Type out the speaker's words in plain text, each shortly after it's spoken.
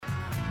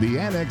The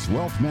Annex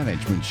Wealth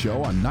Management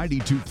Show on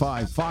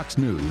 92.5 Fox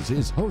News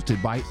is hosted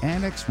by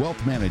Annex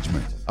Wealth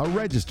Management, a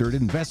registered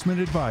investment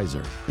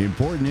advisor.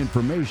 Important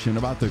information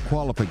about the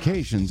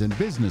qualifications and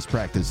business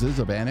practices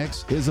of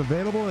Annex is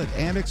available at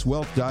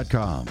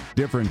annexwealth.com.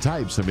 Different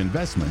types of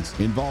investments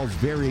involves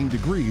varying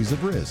degrees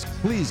of risk.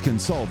 Please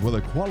consult with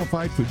a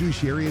qualified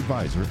fiduciary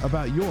advisor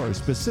about your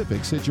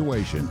specific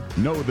situation.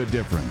 Know the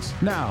difference.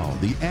 Now,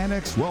 the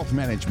Annex Wealth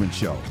Management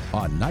Show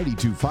on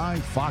 92.5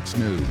 Fox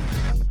News.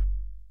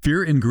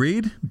 Fear and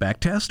greed,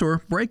 backtest,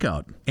 or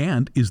breakout?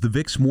 And is the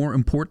VIX more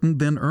important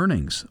than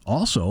earnings?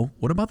 Also,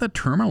 what about that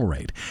terminal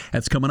rate?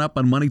 That's coming up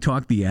on Money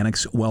Talk, the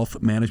Annex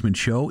Wealth Management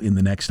Show in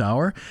the next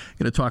hour.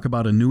 Going to talk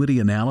about annuity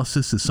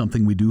analysis is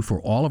something we do for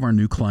all of our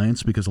new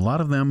clients because a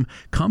lot of them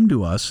come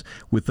to us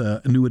with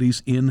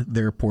annuities in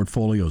their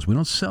portfolios. We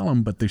don't sell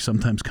them, but they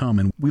sometimes come,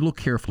 and we look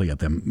carefully at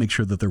them, make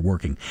sure that they're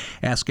working.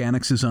 Ask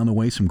Annex is on the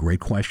way. Some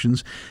great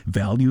questions.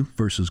 Value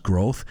versus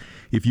growth.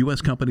 If U.S.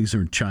 companies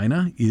are in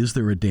China, is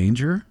there a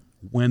danger?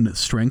 When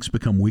strengths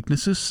become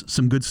weaknesses,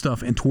 some good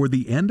stuff. And toward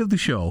the end of the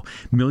show,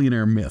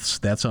 Millionaire Myths.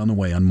 That's on the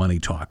way on Money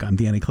Talk. I'm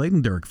Danny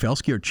Clayton. Derek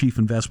Felsky, our Chief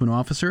Investment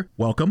Officer.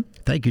 Welcome.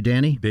 Thank you,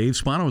 Danny. Dave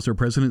Spano is our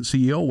President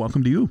and CEO.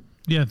 Welcome to you.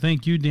 Yeah,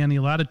 thank you, Danny.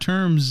 A lot of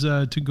terms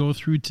to go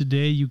through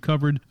today. You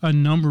covered a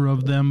number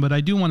of them, but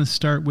I do want to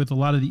start with a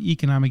lot of the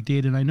economic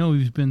data. And I know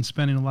we've been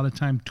spending a lot of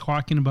time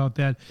talking about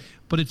that,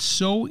 but it's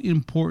so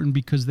important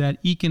because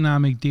that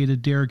economic data,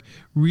 Derek,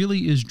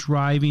 really is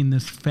driving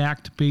this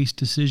fact-based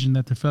decision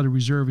that the Federal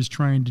Reserve is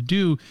trying to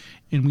do.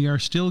 And we are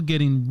still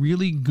getting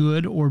really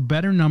good or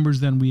better numbers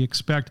than we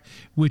expect,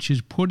 which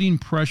is putting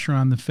pressure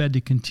on the Fed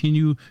to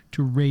continue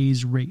to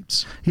raise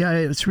rates. Yeah,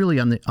 it's really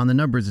on the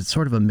numbers. It's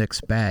sort of a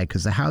mixed bag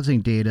because the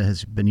housing data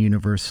has been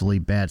universally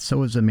bad.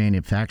 So is the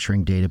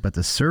manufacturing data, but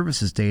the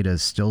services data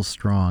is still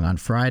strong. On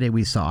Friday,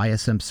 we saw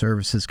ISM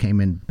services came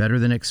in better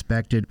than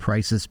expected.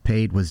 Prices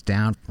paid was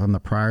down from the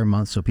prior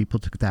month, so people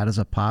took that as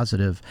a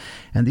positive.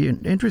 And the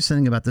interesting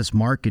thing about this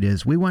market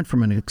is we went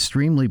from an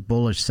extremely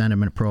bullish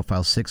sentiment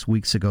profile 6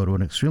 weeks ago to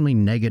an extremely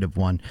negative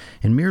one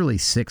in merely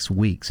 6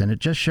 weeks. And it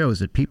just shows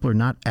that people are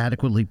not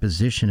adequately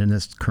positioned in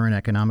this current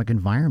economic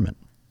environment.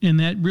 And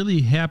that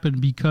really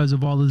happened because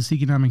of all this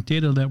economic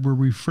data that we're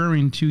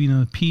referring to. You know,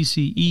 the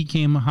PCE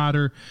came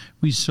hotter.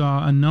 We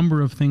saw a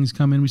number of things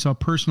come in. We saw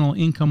personal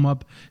income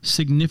up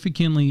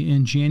significantly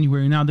in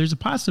January. Now, there's a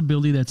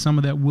possibility that some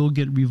of that will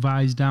get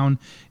revised down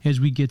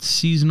as we get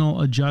seasonal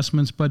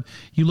adjustments. But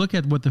you look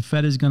at what the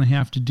Fed is going to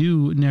have to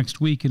do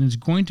next week, and it's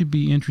going to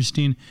be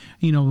interesting.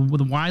 You know,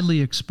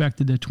 widely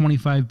expected that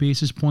 25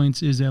 basis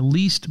points is at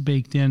least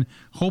baked in,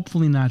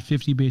 hopefully not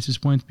 50 basis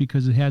points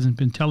because it hasn't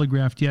been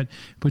telegraphed yet,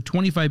 but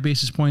 25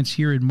 basis points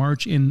here in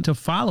March, and to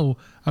follow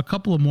a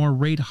couple of more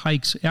rate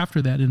hikes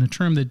after that. And a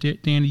term that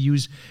Danny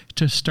used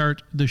to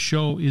start the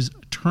show is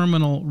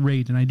terminal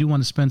rate, and I do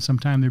want to spend some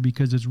time there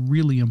because it's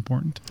really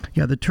important.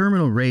 Yeah, the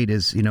terminal rate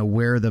is,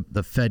 where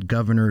the Fed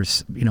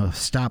governors,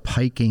 stop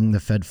hiking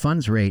the Fed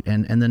funds rate.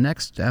 And the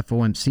next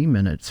FOMC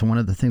minutes, one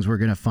of the things we're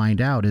going to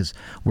find out is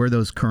where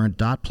those current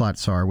dot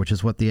plots are, which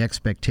is what the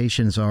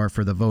expectations are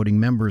for the voting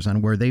members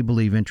on where they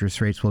believe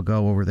interest rates will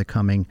go over the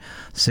coming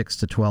 6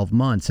 to 12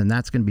 months. And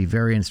that's going to be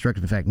very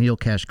instructive. In fact, Neil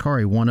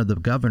Kashkari, one of the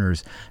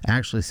governors,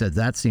 actually said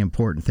that's the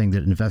important thing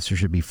that investors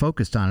should be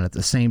focused on. At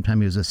the same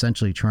time, he was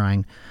essentially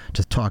trying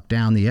to talk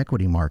down the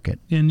equity market.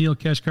 And Neil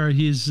Kashkari,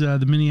 he's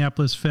the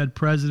Minneapolis Fed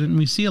president. And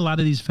we see a lot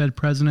of these Fed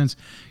presidents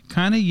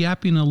kind of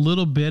yapping a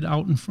little bit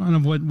out in front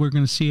of what we're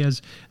going to see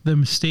as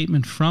the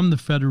statement from the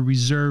Federal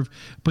Reserve.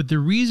 But the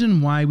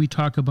reason why we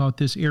talk about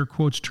this air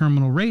quotes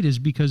terminal rate is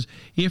because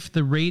if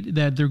the rate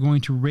that they're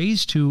going to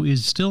raise to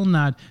is still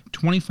not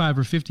 25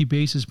 or 50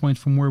 basis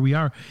points from where we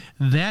are,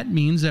 that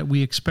means that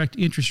we expect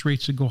interest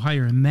rates to go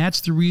higher. And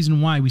that's the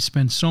reason why we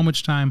spend so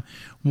much time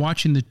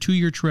watching the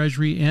 2-year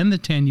Treasury and the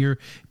 10-year,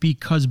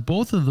 because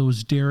both of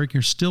those, Derek,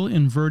 are still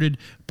inverted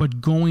but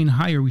going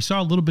higher. We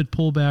saw a little bit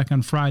pullback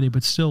on Friday,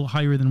 but still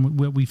higher than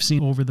what we've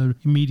seen over the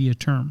immediate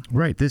term.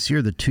 Right. This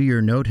year, the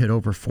 2-year note hit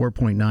over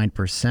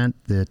 4.9%.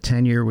 The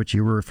 10-year, which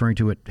you were referring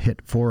to, it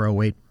hit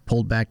 4.08%.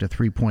 Pulled back to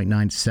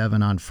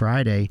 3.97 on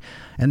Friday.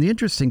 And the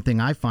interesting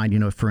thing I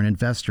find, for an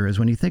investor is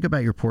when you think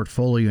about your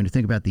portfolio and you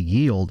think about the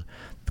yield,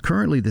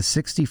 currently the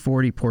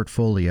 60-40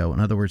 portfolio, in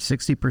other words,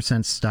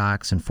 60%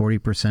 stocks and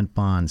 40%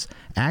 bonds,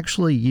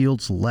 actually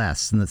yields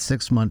less than the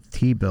 6-month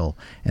T-bill.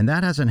 And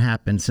that hasn't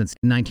happened since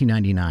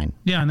 1999.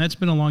 Yeah, and that's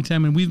been a long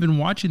time. And we've been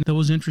watching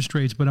those interest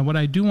rates. But what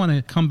I do want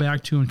to come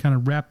back to and kind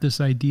of wrap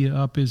this idea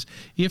up is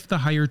if the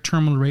higher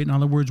terminal rate, in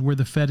other words, where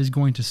the Fed is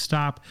going to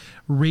stop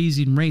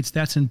raising rates,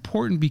 that's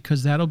important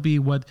because that'll be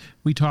what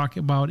we talk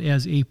about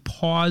as a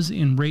pause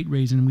in rate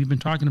raising. And we've been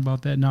talking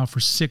about that now for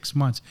 6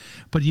 months.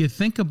 But you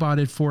think about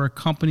it for a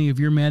company company, if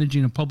you're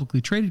managing a publicly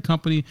traded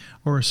company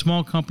or a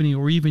small company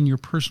or even your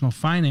personal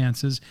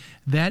finances,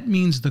 that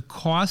means the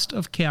cost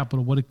of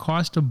capital, what it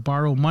costs to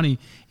borrow money,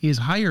 is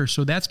higher.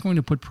 So that's going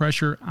to put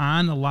pressure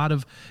on a lot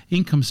of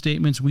income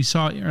statements. We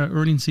saw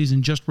earnings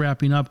season just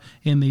wrapping up,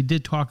 and they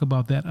did talk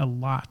about that a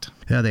lot.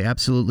 Yeah, they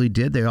absolutely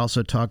did. They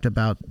also talked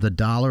about the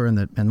dollar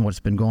and what's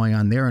been going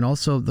on there, and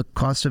also the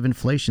cost of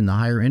inflation, the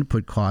higher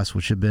input costs,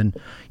 which have been,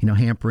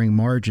 hampering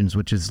margins,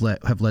 which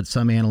have led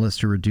some analysts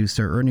to reduce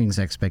their earnings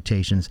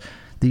expectations.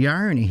 The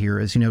irony here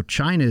is,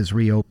 China is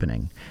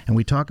reopening, and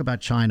we talk about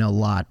China a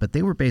lot, but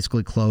they were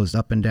basically closed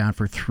up and down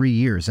for 3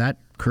 years. That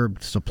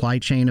curbed supply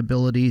chain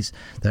abilities,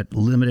 that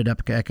limited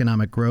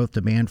economic growth,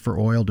 demand for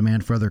oil,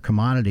 demand for other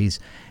commodities.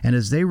 And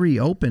as they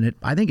reopen it,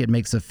 I think it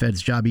makes the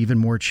Fed's job even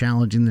more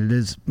challenging than it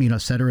is,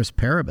 ceteris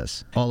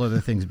paribus, all other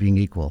things being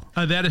equal.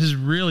 That is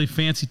really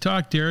fancy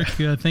talk, Derek.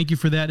 Thank you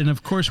for that. And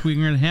of course, we're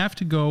going to have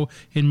to go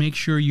and make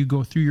sure you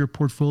go through your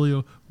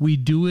portfolio. We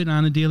do it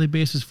on a daily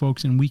basis,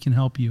 folks, and we can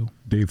help you.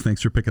 Dave,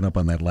 thanks for picking up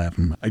on that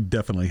Latin. I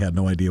definitely had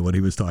no idea what he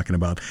was talking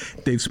about.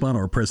 Dave Spano,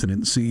 our president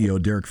and CEO,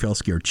 Derek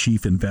Felsky, our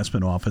chief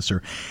investment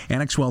officer.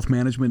 Annex Wealth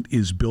Management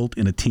is built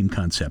in a team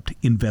concept.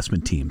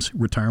 Investment teams,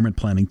 retirement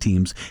planning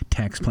teams,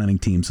 tax planning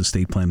teams,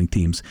 estate planning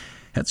teams.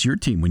 That's your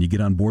team when you get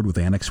on board with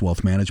Annex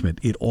Wealth Management.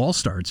 It all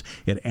starts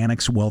at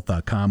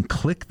annexwealth.com.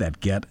 Click that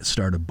Get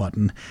Started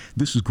button.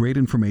 This is great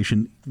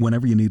information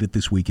whenever you need it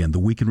this weekend. The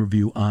Weekend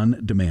Review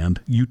on demand,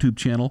 YouTube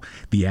channel,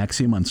 The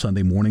Axiom on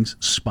Sunday mornings,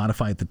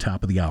 Spotify at the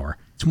top of the hour.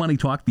 It's Money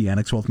Talk, the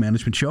Annex Wealth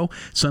Management Show.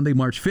 Sunday,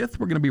 March 5th,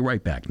 we're going to be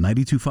right back.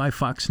 92.5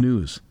 Fox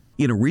News.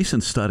 In a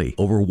recent study,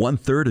 over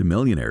 1/3 of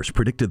millionaires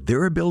predicted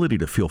their ability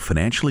to feel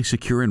financially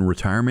secure in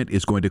retirement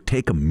is going to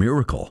take a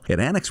miracle. At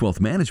Annex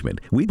Wealth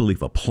Management, we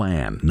believe a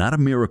plan, not a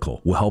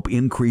miracle, will help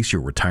increase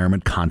your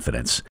retirement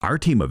confidence. Our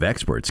team of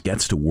experts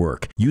gets to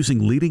work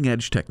using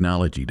leading-edge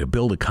technology to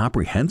build a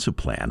comprehensive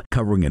plan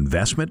covering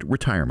investment,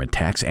 retirement,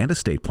 tax, and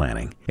estate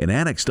planning. And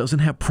Annex doesn't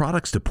have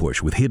products to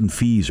push with hidden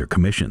fees or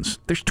commissions.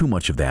 There's too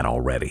much of that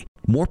already.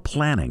 More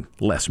planning,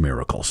 less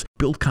miracles.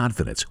 Build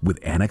confidence with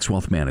Annex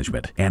Wealth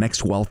Management.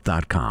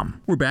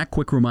 AnnexWealth.com. We're back.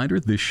 Quick reminder,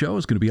 this show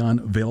is going to be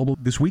available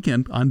this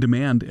weekend on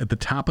demand at the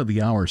top of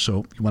the hour.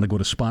 So if you want to go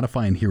to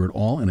Spotify and hear it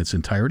all in its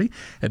entirety,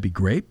 that'd be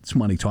great. It's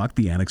Money Talk,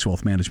 the Annex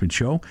Wealth Management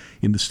Show.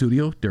 In the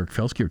studio, Derek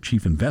Felsky, our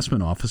Chief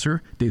Investment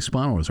Officer. Dave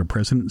Spano is our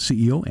President and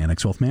CEO,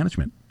 Annex Wealth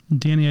Management.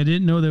 Danny, I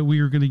didn't know that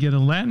we were going to get a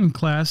Latin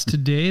class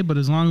today, but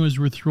as long as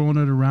we're throwing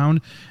it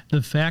around,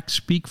 the facts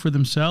speak for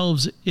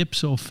themselves.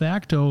 Ipso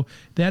facto,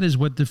 that is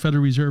what the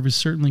Federal Reserve is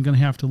certainly going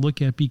to have to look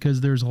at,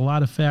 because there's a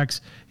lot of facts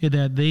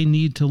that they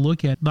need to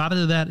look at. A lot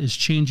of that is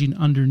changing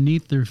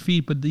underneath their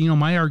feet. But,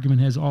 my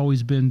argument has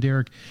always been,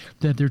 Derek,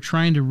 that they're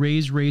trying to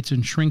raise rates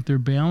and shrink their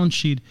balance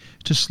sheet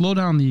to slow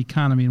down the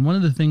economy. And one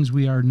of the things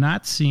we are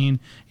not seeing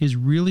is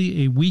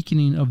really a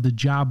weakening of the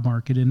job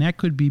market. And that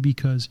could be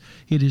because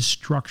it is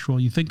structural.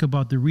 You think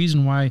about the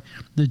reason why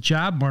the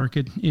job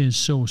market is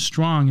so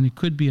strong, and it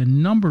could be a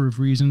number of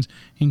reasons,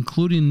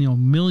 including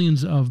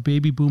millions of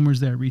baby boomers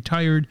that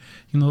retired,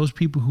 those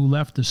people who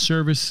left the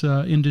service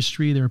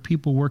industry. There are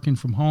people working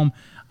from home,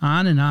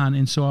 on and on.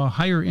 And so a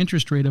higher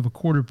interest rate of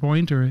 1/4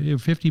 point or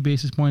 50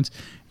 basis points,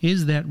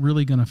 is that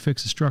really going to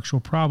fix a structural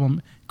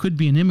problem? Could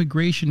be an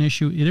immigration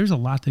issue. There's a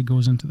lot that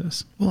goes into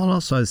this. Well,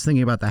 also I was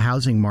thinking about the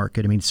housing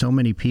market. I mean, so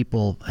many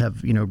people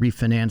have,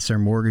 refinanced their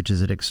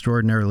mortgages at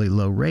extraordinarily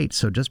low rates.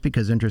 So just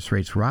because interest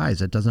rates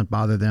rise, it doesn't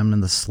bother them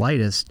in the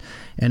slightest.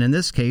 And in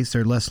this case,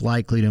 they're less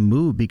likely to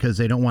move because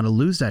they don't want to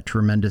lose that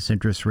tremendous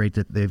interest rate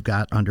that they've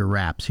got under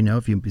wraps.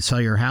 If you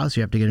sell your house,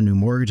 you have to get a new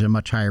mortgage at a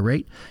much higher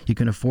rate. You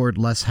can afford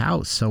less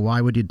house. So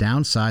why would you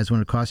downsize when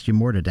it costs you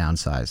more to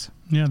downsize?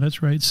 Yeah,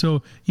 that's right.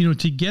 So,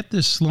 to get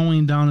this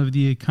slowing down of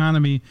the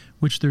economy,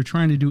 which they're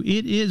trying to do,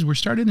 we're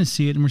starting to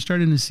see it, and we're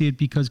starting to see it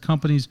because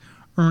companies'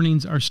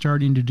 earnings are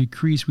starting to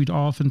decrease. We'd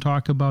often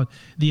talk about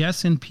the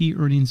S&P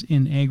earnings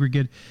in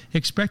aggregate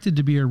expected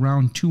to be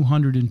around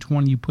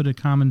 220. You put a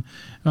common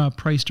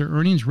price to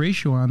earnings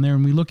ratio on there,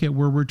 and we look at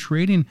where we're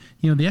trading.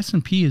 The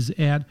S&P is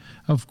at,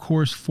 of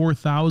course,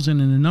 4,000,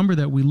 and the number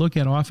that we look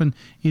at often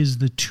is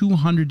the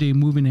 200-day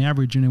moving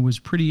average, and it was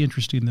pretty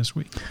interesting this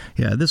week.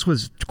 Yeah, this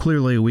was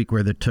clearly a week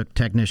where the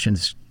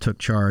technicians took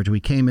charge.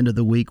 We came into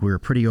the week, we were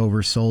pretty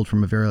oversold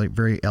from a very,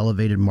 very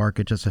elevated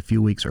market just a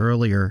few weeks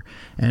earlier,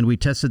 and we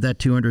tested that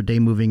 200-day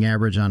moving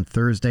average on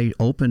Thursday,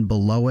 opened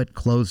below it,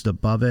 closed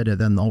above it,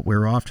 and then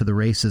we're off to the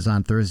races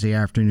on Thursday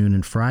afternoon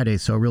and Friday.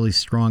 So a really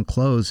strong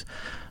close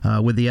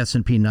with the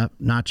S&P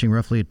notching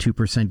roughly a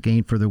 2%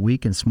 gain for the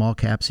week, and small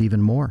caps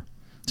even more.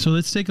 So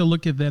let's take a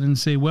look at that and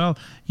say, well,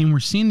 we're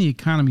seeing the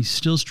economy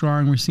still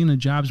strong. We're seeing the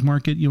jobs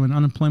market, an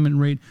unemployment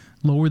rate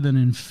lower than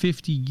in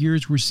 50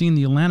 years. We're seeing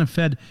the Atlanta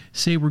Fed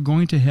say we're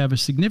going to have a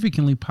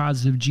significantly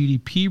positive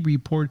GDP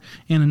report,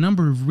 and a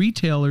number of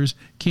retailers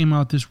came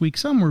out this week.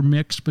 Some were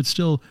mixed, but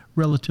still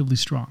relatively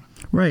strong.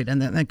 Right,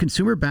 and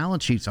consumer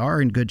balance sheets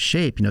are in good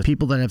shape.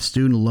 People that have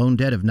student loan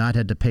debt have not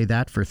had to pay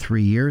that for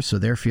 3 years, so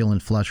they're feeling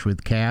flush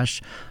with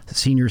cash.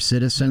 Senior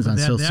citizens on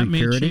Social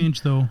Security. That may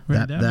change, though.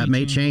 Right? That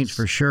may change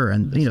for sure.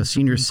 And,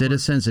 senior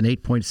citizens, an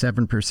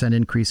 8.7%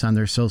 increase on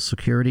their Social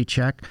Security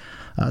check.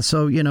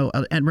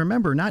 And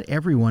remember, not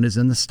everyone is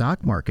in the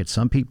stock market.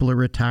 Some people are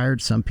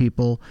retired. Some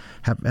people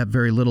have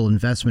very little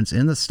investments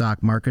in the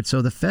stock market.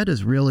 So the Fed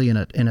is really in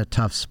a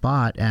tough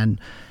spot. And,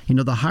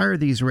 the higher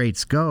these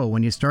rates go,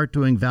 when you start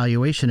doing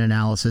valuation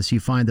analysis, you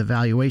find the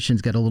valuations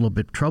get a little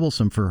bit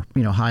troublesome for,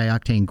 high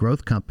octane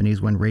growth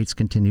companies when rates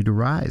continue to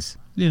rise.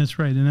 Yeah, that's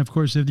right. And of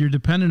course, if you're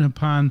dependent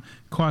upon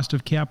cost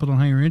of capital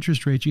and higher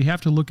interest rates, you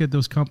have to look at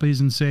those companies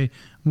and say,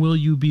 will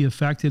you be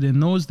affected? And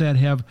those that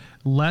have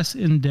less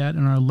in debt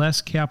and are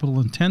less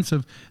capital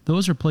intensive,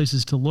 those are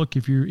places to look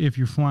if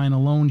you're flying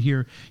alone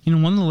here.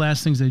 One of the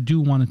last things I do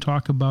want to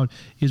talk about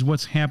is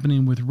what's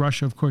happening with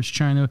Russia. Of course,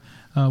 China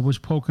was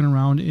poking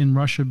around in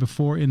Russia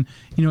before. And,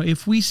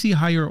 if we see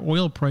higher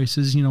oil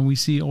prices, we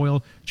see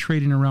oil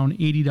trading around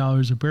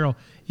 $80 a barrel.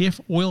 If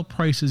oil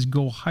prices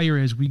go higher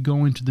as we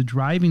go into the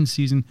driving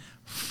season,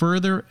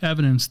 further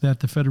evidence that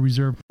the Federal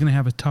Reserve is going to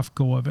have a tough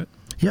go of it.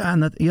 Yeah,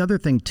 and the other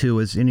thing, too,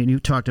 is, and you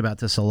talked about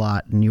this a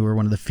lot, and you were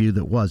one of the few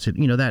that was,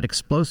 that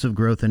explosive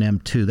growth in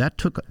M2,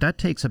 that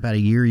takes about a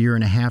year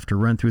and a half to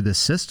run through the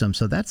system,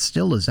 so that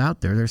still is out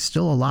there. There's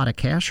still a lot of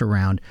cash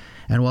around,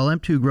 and while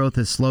M2 growth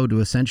has slowed to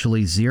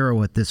essentially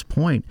zero at this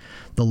point,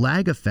 the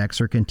lag effects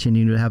are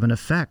continuing to have an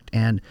effect,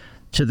 and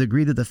to the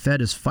degree that the Fed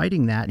is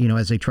fighting that,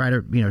 as they try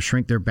to,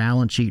 shrink their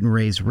balance sheet and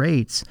raise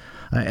rates,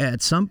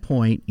 at some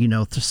point,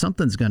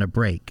 something's going to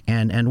break.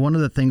 And one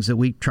of the things that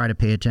we try to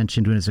pay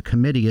attention to as a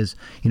committee is,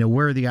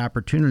 where are the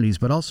opportunities,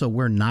 but also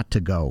where not to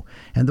go.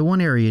 And the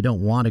one area you don't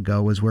want to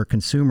go is where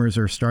consumers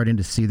are starting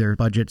to see their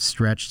budgets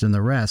stretched and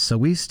the rest. So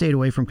we stayed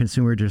away from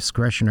consumer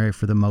discretionary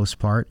for the most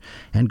part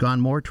and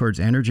gone more towards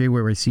energy,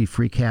 where we see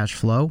free cash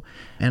flow,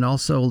 and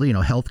also,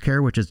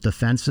 healthcare, which is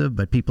defensive,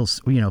 but people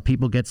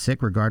get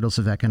sick regardless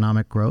of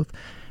economic growth,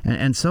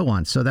 and so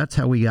on. So that's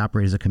how we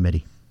operate as a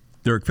committee.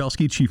 Derek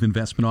Felsky, Chief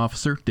Investment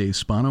Officer. Dave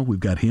Spano, we've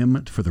got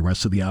him for the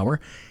rest of the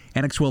hour.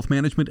 Annex Wealth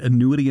Management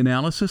Annuity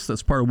Analysis,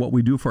 that's part of what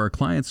we do for our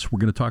clients. We're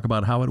going to talk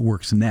about how it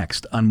works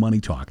next on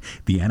Money Talk,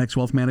 the Annex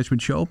Wealth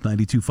Management Show,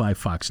 92.5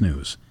 Fox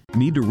News.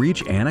 Need to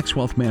reach Annex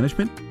Wealth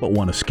Management but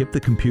want to skip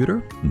the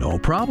computer? No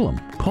problem.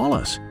 Call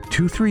us,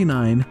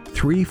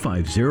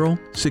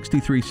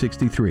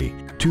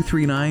 239-350-6363.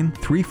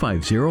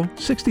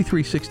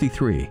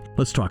 239-350-6363.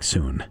 Let's talk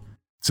soon.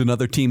 It's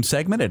another team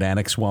segment at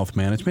Annex Wealth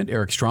Management.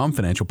 Eric Strom,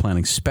 Financial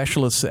Planning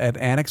Specialist at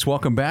Annex.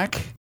 Welcome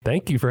back.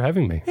 Thank you for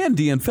having me. And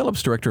Deanne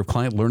Phillips, Director of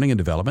Client Learning and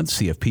Development,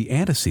 CFP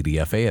and a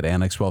CDFA at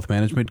Annex Wealth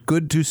Management.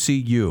 Good to see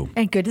you.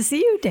 And good to see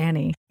you,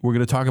 Danny. We're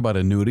going to talk about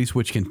annuities,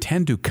 which can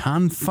tend to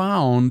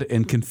confound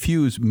and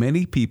confuse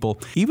many people,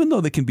 even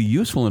though they can be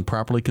useful in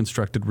properly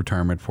constructed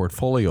retirement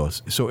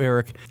portfolios. So,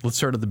 Eric, let's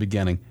start at the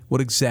beginning. What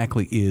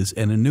exactly is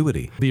an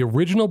annuity? The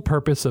original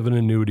purpose of an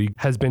annuity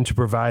has been to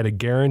provide a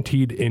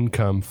guaranteed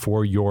income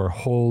for your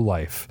whole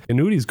life.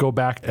 Annuities go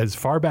back as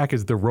far back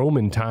as the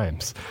Roman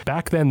times.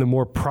 Back then, the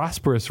more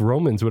prosperous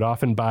Romans would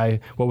often buy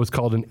what was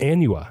called an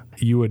annua.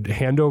 You would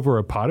hand over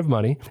a pot of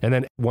money, and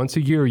then once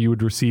a year, you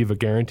would receive a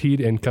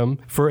guaranteed income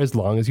for as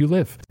long as you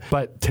live.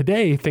 But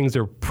today, things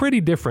are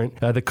pretty different.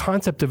 The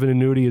concept of an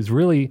annuity is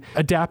really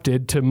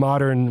adapted to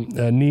modern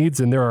needs,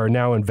 and there are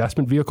now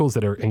investment vehicles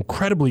that are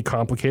incredibly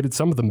complicated,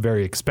 some of them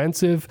very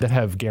expensive, that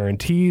have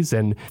guarantees,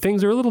 and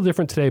things are a little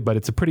different today, but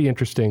it's a pretty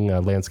interesting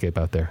landscape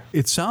out there.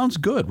 It sounds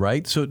good,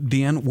 right? So,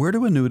 Deanne, where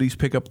do annuities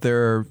pick up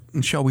their,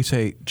 shall we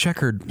say,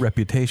 checkered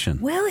reputation?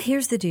 Well,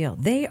 here's the deal.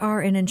 They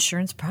are an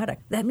insurance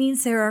product. That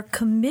means there are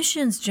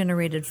commissions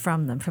generated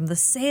from them, from the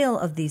sale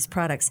of these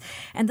products.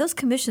 And those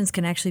commissions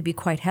can actually be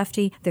quite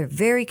hefty. They're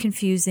very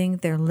confusing.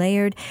 They're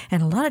layered.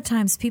 And a lot of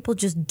times people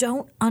just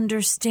don't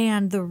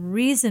understand the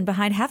reason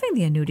behind having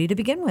the annuity to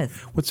begin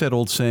with. What's that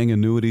old saying?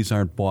 Annuities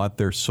aren't bought,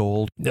 they're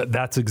sold.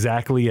 That's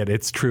exactly it.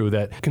 It's true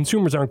that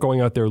consumers aren't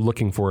going out there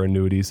looking for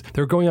annuities.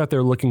 They're going out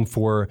there looking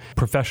for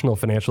professional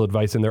financial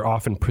advice, and they're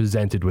often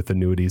presented with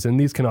annuities. And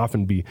these can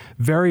often be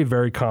very,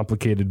 very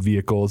complicated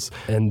vehicles.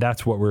 And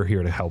that's what we're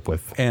here to help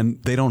with.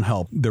 And they don't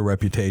help their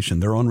reputation,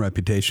 their own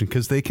reputation,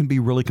 because they can be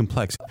really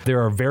complex.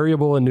 There are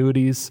variable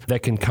annuities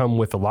that can come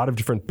with a lot of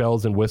different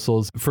bells and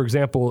whistles. For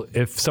example,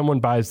 if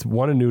someone buys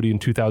one annuity in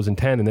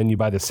 2010 and then you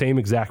buy the same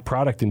exact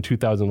product in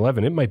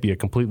 2011, it might be a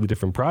completely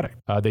different product.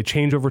 They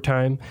change over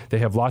time. They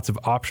have lots of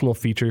optional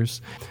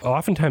features.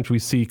 Oftentimes we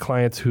see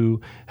clients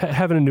who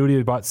have an annuity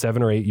they bought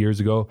 7 or 8 years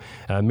ago.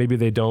 Maybe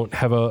they don't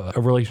have a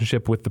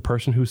relationship with the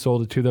person who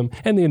sold it to them,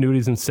 and the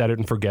annuity's in set it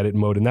and forget it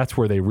mode, and that's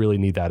where they really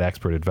need that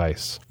expert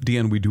advice.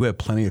 Deanne, we do have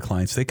plenty of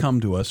clients. They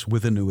come to us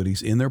with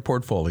annuities in their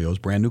portfolios,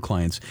 brand new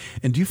clients.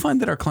 And do you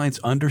find that our clients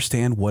understand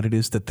understand what it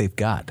is that they've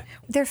got?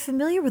 They're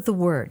familiar with the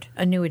word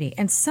annuity,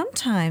 and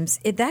sometimes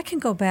that can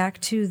go back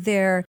to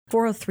their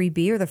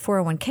 403B or their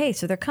 401k,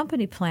 so their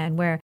company plan,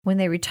 where when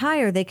they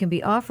retire, they can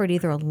be offered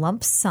either a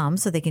lump sum,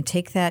 so they can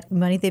take that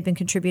money they've been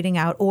contributing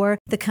out, or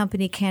the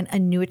company can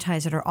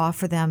annuitize it or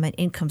offer them an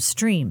income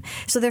stream.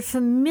 So they're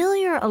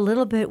familiar a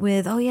little bit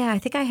with, oh yeah, I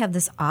think I have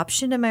this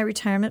option in my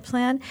retirement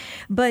plan,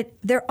 but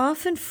they're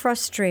often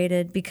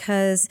frustrated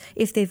because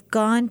if they've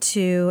gone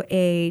to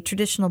a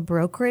traditional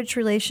brokerage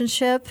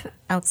relationship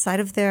outside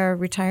of their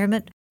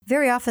retirement,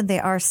 very often they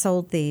are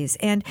sold these,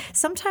 and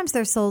sometimes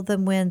they're sold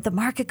them when the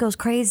market goes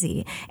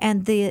crazy,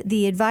 and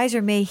the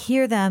advisor may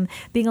hear them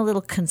being a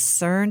little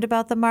concerned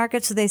about the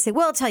market, so they say,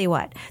 well, I'll tell you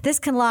what, this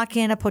can lock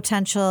in a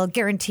potential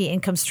guarantee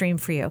income stream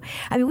for you.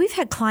 I mean, we've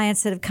had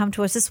clients that have come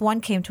to us. This one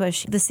came to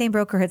us. The same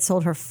broker had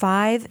sold her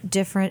 5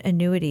 different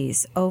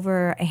annuities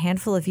over a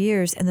handful of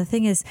years, and the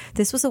thing is,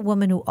 this was a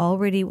woman who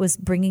already was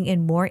bringing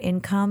in more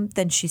income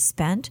than she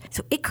spent,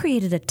 so it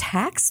created a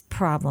tax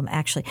problem,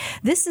 actually.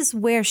 This is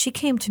where she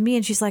came to me,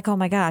 and she's like, oh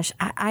my gosh,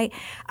 I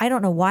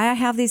don't know why I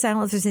have these. I don't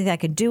know if there's anything I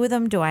can do with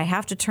them. Do I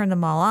have to turn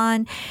them all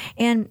on?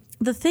 And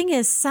the thing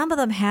is, some of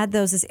them had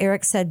those, as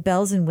Eric said,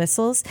 bells and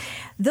whistles.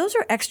 Those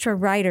are extra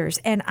riders.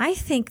 And I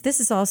think this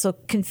is also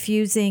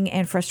confusing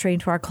and frustrating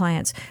to our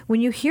clients. When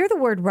you hear the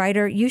word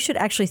rider, you should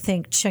actually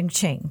think ching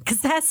ching,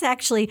 because that's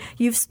actually,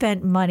 you've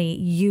spent money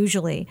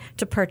usually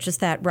to purchase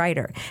that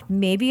rider.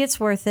 Maybe it's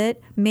worth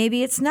it.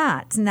 Maybe it's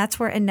not. And that's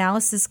where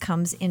analysis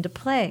comes into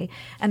play.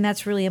 And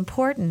that's really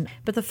important.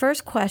 But the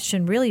first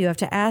question really you have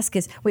to ask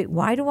is, wait,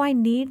 why do I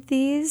need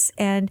these?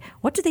 And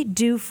what do they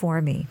do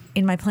for me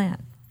in my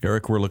plan?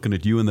 Eric, we're looking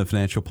at you and the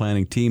financial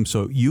planning team.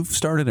 So you've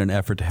started an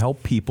effort to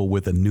help people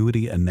with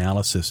annuity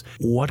analysis.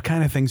 What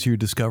kind of things are you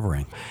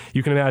discovering?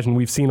 You can imagine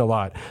we've seen a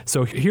lot.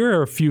 So here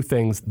are a few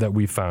things that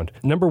we've found.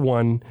 Number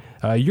one,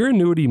 your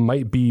annuity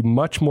might be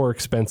much more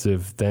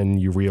expensive than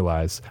you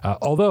realize.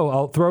 Although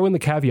I'll throw in the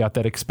caveat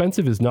that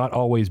expensive is not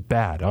always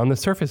bad. On the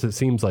surface, it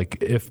seems like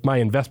if my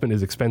investment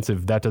is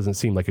expensive, that doesn't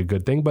seem like a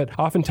good thing. But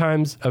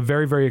oftentimes, a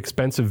very, very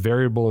expensive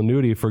variable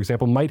annuity, for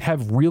example, might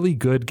have really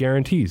good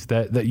guarantees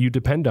that you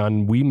depend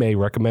on. We may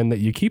recommend that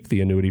you keep the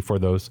annuity for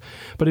those.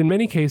 But in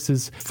many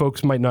cases,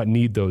 folks might not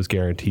need those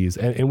guarantees,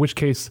 and in which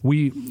case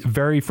we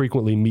very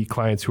frequently meet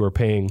clients who are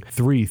paying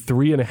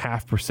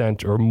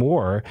 3.5% or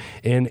more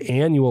in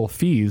annual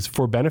fees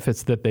for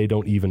benefits that they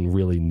don't even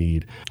really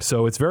need.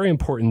 So it's very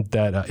important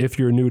that if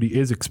your annuity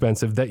is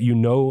expensive, that you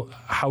know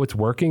how it's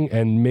working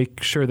and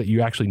make sure that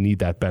you actually need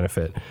that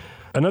benefit.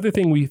 Another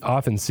thing we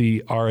often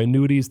see are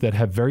annuities that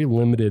have very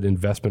limited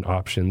investment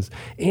options,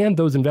 and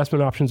those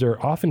investment options are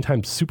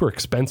oftentimes super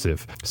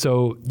expensive.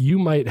 So you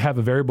might have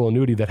a variable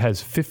annuity that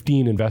has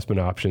 15 investment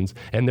options,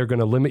 and they're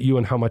going to limit you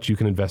on how much you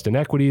can invest in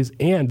equities.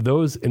 And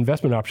those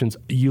investment options,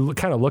 you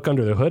kind of look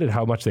under the hood at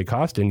how much they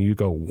cost, and you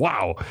go,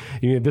 wow,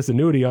 this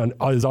annuity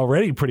is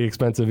already pretty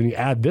expensive, and you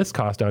add this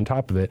cost on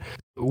top of it.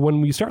 When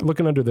we start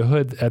looking under the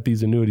hood at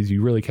these annuities,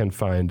 you really can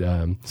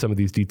find some of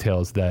these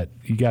details that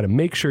you got to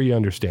make sure you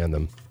understand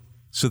them.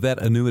 So that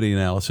annuity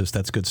analysis,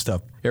 that's good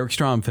stuff. Eric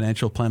Strom,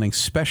 financial planning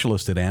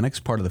specialist at Annex,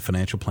 part of the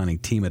financial planning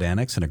team at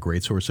Annex, and a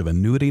great source of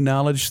annuity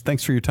knowledge.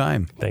 Thanks for your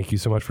time. Thank you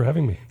so much for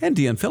having me. And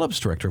Deanne Phillips,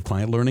 Director of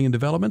Client Learning and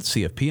Development,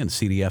 CFP and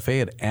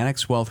CDFA at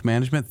Annex Wealth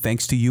Management.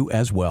 Thanks to you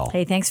as well.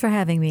 Hey, thanks for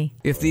having me.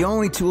 If the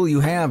only tool you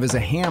have is a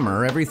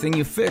hammer, everything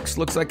you fix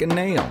looks like a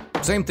nail.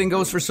 Same thing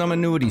goes for some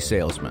annuity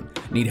salesmen.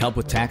 Need help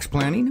with tax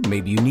planning?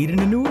 Maybe you need an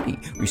annuity.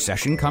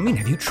 Recession coming?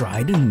 Have you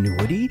tried an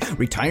annuity?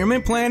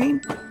 Retirement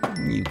planning?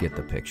 You get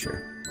the picture.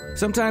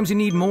 Sometimes you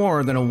need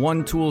more than a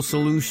one-tool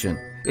solution.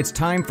 It's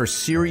time for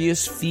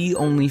serious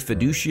fee-only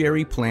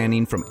fiduciary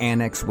planning from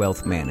Annex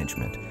Wealth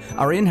Management.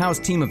 Our in-house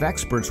team of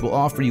experts will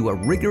offer you a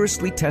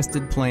rigorously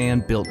tested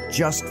plan built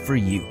just for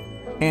you.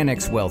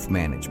 Annex Wealth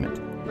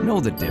Management.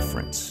 Know the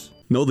difference.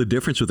 Know the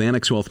difference with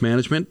Annex Wealth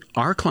Management?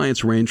 Our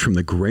clients range from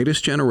the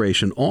greatest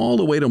generation all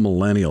the way to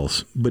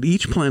millennials. But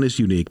each plan is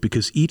unique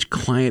because each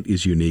client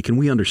is unique, and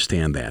we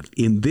understand that.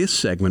 In this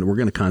segment, we're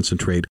going to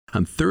concentrate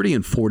on 30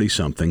 and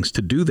 40-somethings.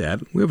 To do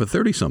that, we have a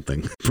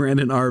 30-something.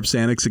 Brandon Arps,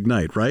 Annex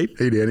Ignite, right?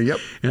 Hey, Danny. Yep.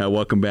 Yeah,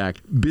 welcome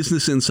back.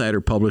 Business Insider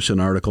published an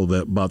article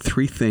about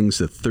 3 things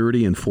that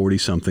 30 and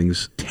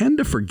 40-somethings tend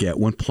to forget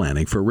when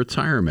planning for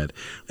retirement.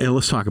 And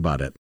let's talk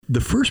about it.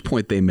 The first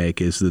point they make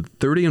is that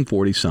 30 and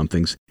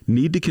 40-somethings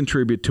need to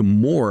contribute to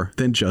more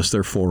than just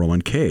their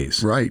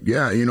 401ks. Right.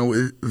 Yeah.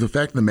 The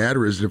fact of the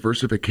matter is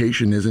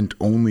diversification isn't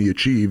only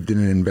achieved in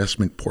an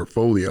investment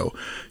portfolio.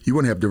 You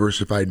want to have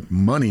diversified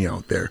money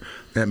out there.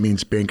 That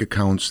means bank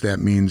accounts. That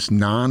means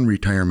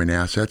non-retirement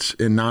assets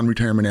and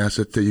non-retirement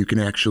assets that you can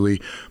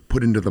actually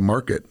put into the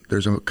market.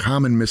 There's a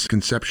common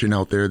misconception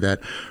out there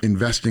that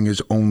investing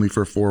is only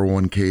for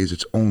 401ks.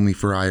 It's only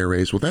for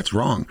IRAs. Well, that's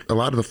wrong. A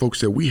lot of the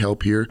folks that we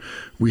help here,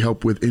 we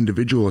help with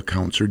individual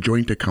accounts or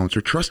joint accounts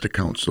or trust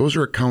accounts. Those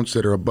are accounts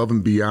that are above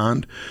and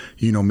beyond,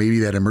 maybe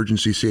that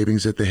emergency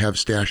savings that they have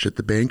stashed at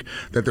the bank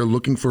that they're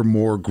looking for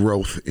more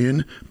growth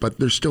in, but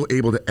they're still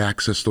able to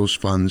access those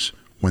funds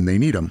when they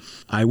need them.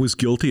 I was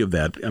guilty of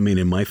that. I mean,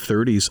 in my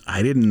 30s,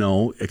 I didn't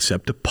know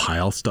except to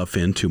pile stuff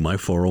into my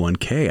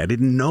 401k. I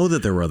didn't know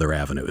that there were other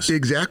avenues.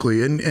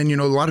 Exactly. And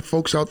a lot of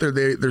folks out there,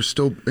 they're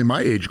still, in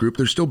my age group,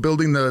 they're still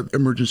building the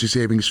emergency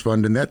savings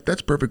fund, and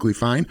that's perfectly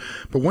fine.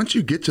 But once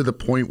you get to the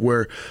point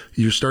where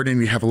you're starting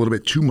to have a little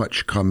bit too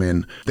much come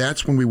in,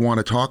 that's when we want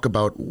to talk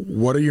about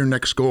what are your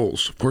next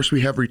goals. Of course,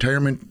 we have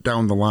retirement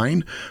down the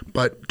line,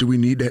 but do we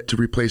need to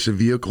replace a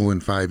vehicle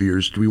in 5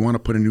 years? Do we want to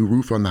put a new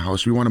roof on the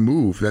house? Do we want to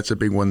move? That's a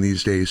big one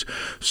these days.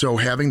 So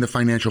having the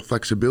financial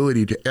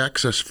flexibility to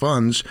access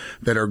funds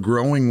that are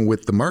growing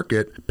with the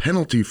market,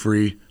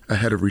 penalty-free,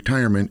 ahead of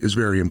retirement is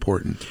very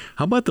important.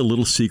 How about the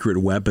little secret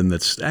weapon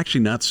that's actually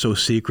not so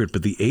secret,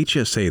 but the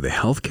HSA, the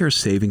Healthcare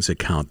Savings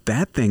Account?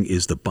 That thing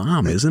is the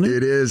bomb, isn't it?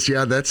 It is,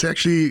 yeah. That's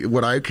actually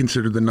what I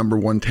consider the number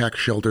one tax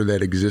shelter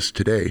that exists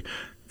today.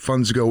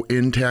 Funds go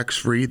in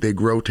tax-free, they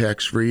grow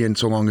tax-free, and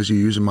so long as you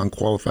use them on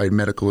qualified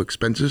medical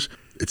expenses,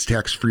 it's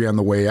tax-free on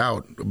the way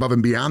out. Above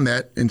and beyond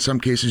that, in some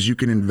cases, you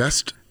can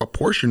invest a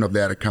portion of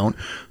that account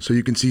so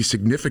you can see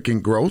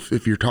significant growth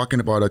if you're talking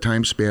about a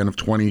time span of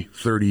 20,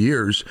 30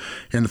 years.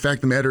 And the fact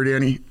of the matter,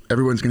 Danny,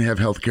 everyone's going to have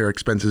healthcare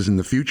expenses in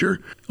the future.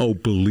 Oh,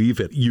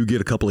 believe it. You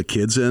get a couple of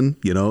kids in,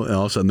 and all of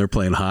a sudden they're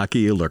playing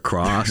hockey or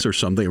lacrosse or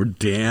something, or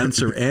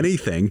dance or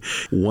anything.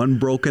 One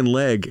broken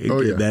leg,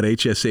 that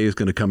HSA is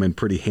going to come in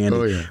pretty handy.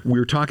 Oh, yeah. We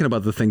were talking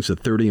about the things that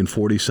 30 and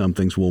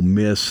 40-somethings will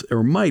miss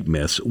or might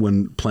miss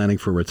when planning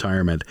for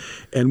retirement.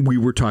 And we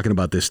were talking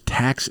about this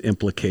tax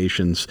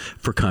implications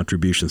for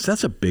contributions.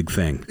 That's a big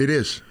thing. It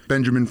is.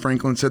 Benjamin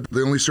Franklin said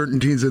the only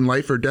certainties in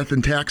life are death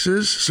and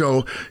taxes.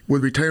 So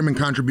with retirement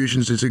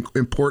contributions, it's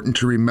important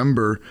to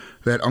remember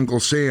that Uncle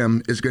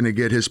Sam is going to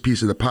get his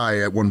piece of the pie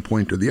at one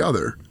point or the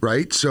other,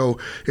 right? So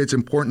it's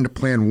important to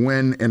plan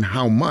when and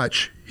how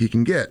much he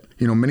can get.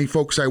 Many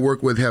folks I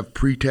work with have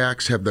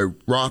pre-tax, have their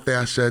Roth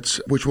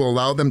assets, which will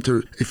allow them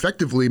to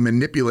effectively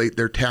manipulate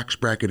their tax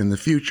bracket in the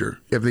future.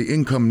 If the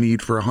income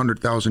need for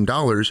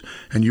 $100,000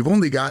 and you've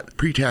only got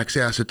pre-tax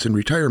assets in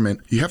retirement,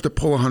 you have to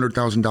pull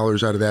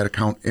 $100,000 out of that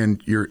account,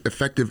 and your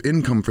effective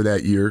income for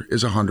that year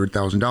is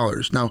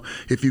 $100,000. Now,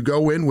 if you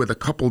go in with a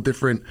couple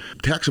different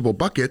taxable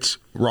buckets,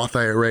 Roth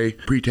IRA,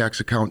 pre-tax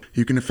account,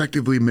 you can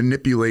effectively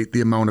manipulate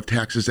the amount of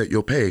taxes that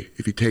you'll pay.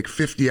 If you take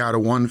 50 out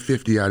of one,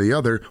 50 out of the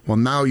other, well,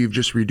 now you've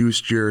just reduced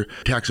your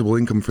taxable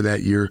income for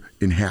that year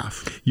in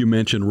half. You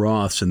mentioned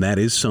Roths, and that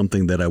is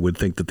something that I would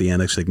think that the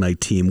Annex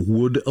Ignite team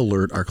would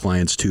alert our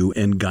clients to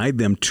and guide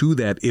them to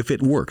that if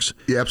it works.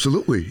 Yeah,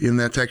 absolutely. And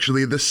that's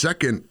actually the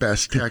second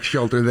best tax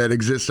shelter that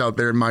exists out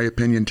there, in my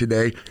opinion,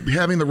 today.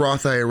 Having the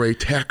Roth IRA,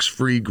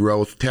 tax-free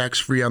growth,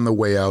 tax-free on the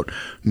way out,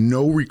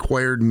 no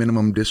required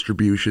minimum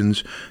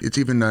distributions. It's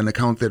even an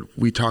account that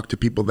we talk to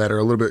people that are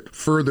a little bit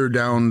further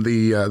down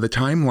the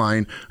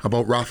timeline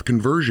about Roth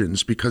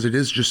conversions, because it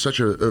is just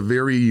such a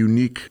very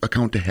unique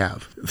account to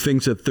have.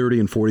 Things that 30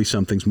 and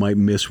 40-somethings might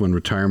miss when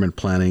retirement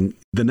planning.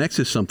 The next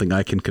is something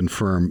I can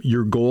confirm.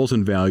 Your goals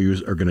and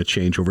values are going to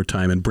change over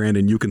time. And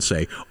Brandon, you can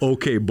say,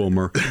 okay,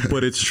 boomer,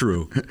 but it's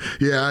true.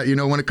 Yeah,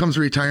 when it comes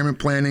to retirement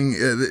planning,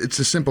 it's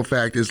a simple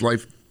fact is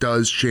life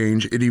does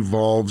change, it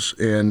evolves,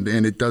 and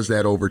it does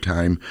that over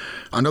time.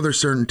 Another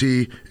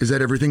certainty is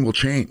that everything will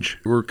change.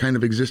 We're kind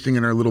of existing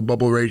in our little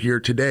bubble right here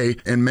today,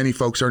 and many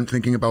folks aren't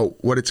thinking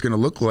about what it's going to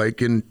look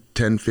like in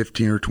 10,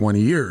 15, or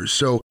 20 years.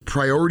 So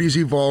priorities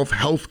evolve,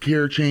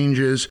 healthcare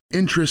changes,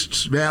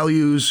 interests,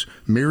 values,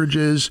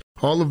 marriages,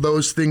 all of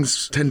those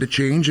things tend to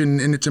change,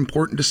 and it's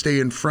important to stay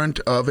in front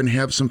of and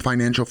have some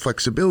financial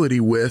flexibility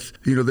with,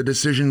 the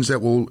decisions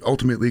that will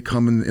ultimately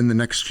come in the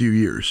next few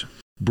years.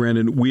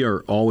 Brandon, we are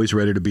always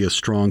ready to be a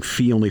strong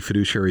fee-only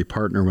fiduciary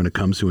partner when it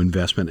comes to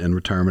investment and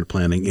retirement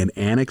planning, and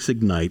Annex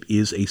Ignite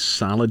is a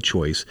solid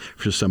choice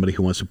for somebody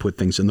who wants to put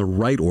things in the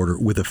right order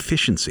with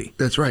efficiency.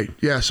 That's right.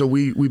 Yeah, so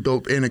we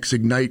built Annex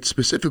Ignite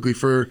specifically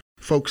for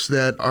folks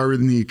that are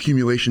in the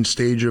accumulation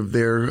stage of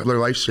their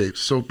life stage.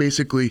 So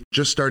basically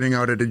just starting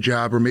out at a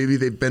job, or maybe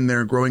they've been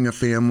there growing a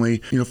family,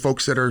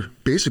 folks that are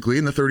basically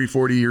in the 30,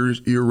 40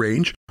 year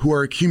range who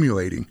are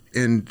accumulating,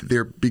 and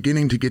they're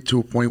beginning to get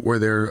to a point where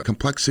their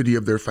complexity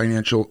of their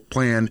financial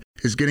plan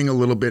is getting a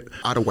little bit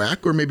out of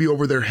whack, or maybe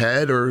over their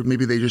head, or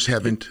maybe they just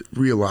haven't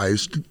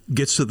realized.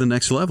 Gets to the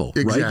next level,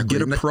 exactly. Right?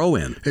 Get a pro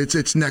in.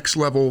 It's next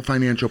level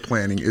financial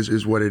planning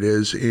is what it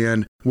is.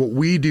 And what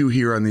we do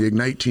here on the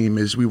Ignite team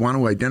is we want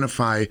to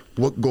identify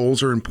what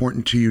goals are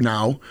important to you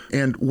now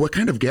and what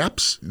kind of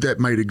gaps that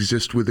might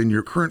exist within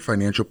your current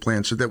financial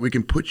plan, so that we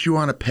can put you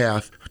on a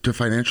path to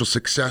financial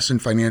success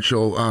and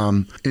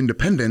financial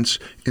independence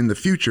in the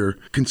future,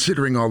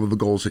 considering all of the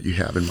goals that you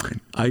have in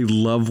mind. I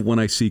love when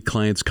I see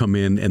clients come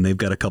in and they've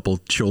got a couple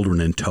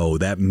children in tow.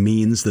 That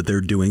means that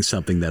they're doing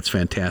something that's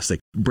fantastic.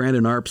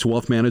 Brandon Arps,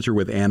 Wealth Manager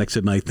with Annex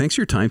Ignite. Thanks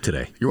for your time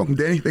today. You're welcome,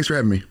 Danny. Thanks for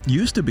having me.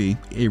 Used to be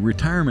a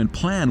retirement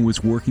plan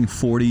was working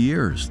 40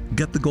 years.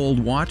 Get the gold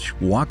watch,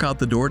 walk out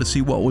the door to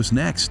see what was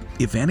next,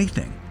 if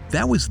anything.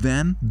 That was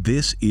then,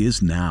 this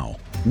is now.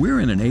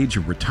 We're in an age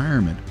of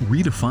retirement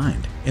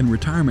redefined, and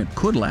retirement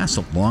could last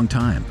a long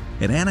time.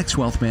 At Annex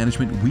Wealth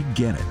Management, we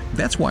get it.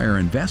 That's why our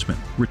investment,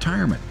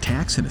 retirement,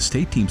 tax, and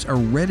estate teams are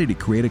ready to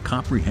create a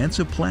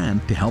comprehensive plan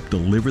to help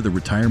deliver the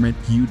retirement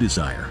you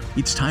desire.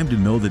 It's time to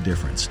know the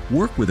difference.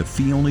 Work with a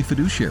fee-only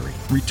fiduciary.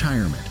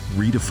 Retirement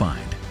redefined.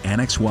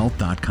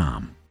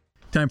 AnnexWealth.com.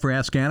 Time for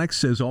Ask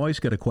Annex. As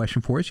always, got a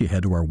question for us. You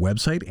head to our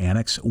website,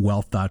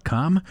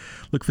 AnnexWealth.com.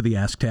 Look for the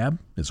Ask tab.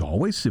 As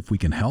always, if we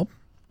can help,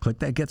 click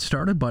that Get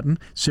Started button.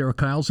 Sarah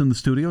Kyle's in the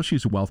studio.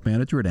 She's a wealth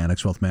manager at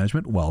Annex Wealth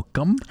Management.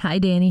 Welcome. Hi,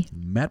 Danny.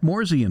 Matt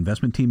Morsey,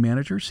 investment team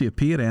manager,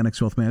 CFP at Annex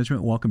Wealth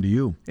Management. Welcome to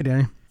you. Hey,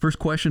 Danny. First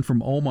question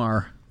from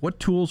Omar. What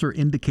tools or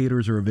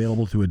indicators are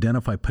available to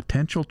identify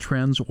potential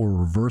trends or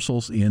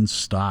reversals in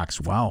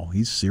stocks? Wow,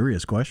 he's a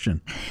serious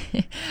question.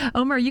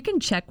 Omar, you can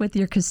check with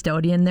your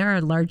custodian. There are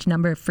a large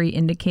number of free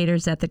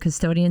indicators that the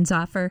custodians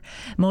offer.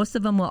 Most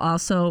of them will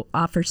also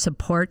offer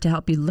support to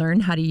help you learn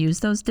how to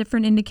use those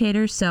different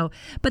indicators.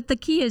 But the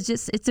key is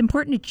just it's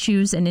important to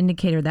choose an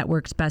indicator that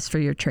works best for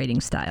your trading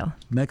style.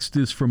 Next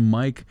is from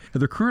Mike. Are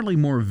there currently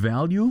more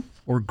value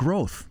or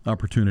growth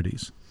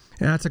opportunities?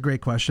 Yeah, that's a great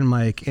question,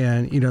 Mike.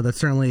 And, that's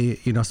certainly,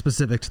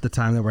 specific to the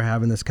time that we're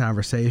having this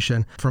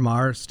conversation. From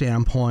our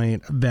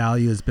standpoint,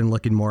 value has been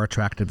looking more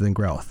attractive than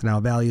growth. Now,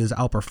 value has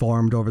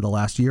outperformed over the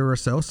last year or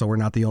so we're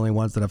not the only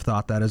ones that have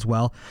thought that as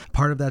well.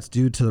 Part of that's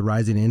due to the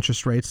rising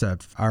interest rates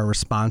that are a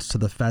response to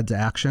the Fed's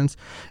actions.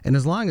 And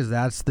as long as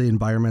that's the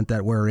environment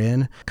that we're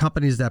in,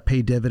 companies that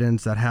pay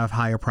dividends, that have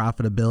higher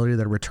profitability,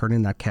 that are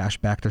returning that cash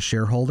back to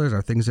shareholders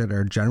are things that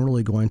are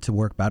generally going to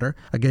work better.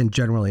 Again,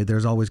 generally,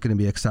 there's always going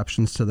to be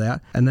exceptions to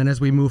that. And then as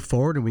we move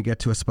forward and we get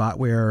to a spot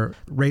where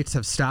rates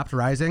have stopped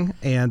rising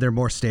and they're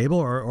more stable,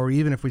 or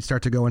even if we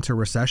start to go into a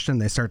recession,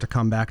 they start to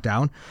come back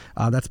down,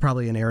 that's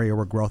probably an area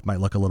where growth might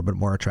look a little bit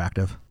more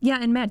attractive. Yeah,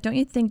 and Matt, don't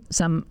you think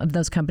some of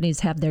those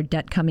companies have their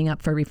debt coming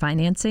up for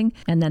refinancing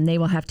and then they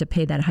will have to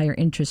pay that higher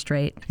interest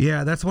rate?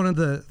 Yeah, that's one of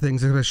the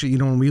things, especially,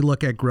 when we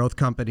look at growth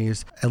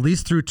companies, at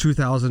least through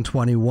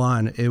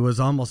 2021, it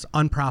was almost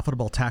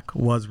unprofitable. Tech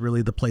was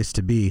really the place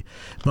to be.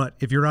 But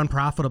if you're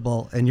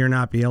unprofitable and you're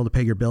not being able to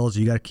pay your bills,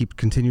 you got to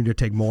continue to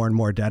take more and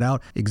more debt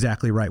out.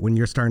 Exactly right. When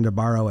you're starting to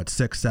borrow at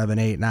 6, 7,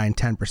 8, 9,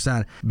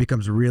 10%, it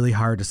becomes really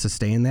hard to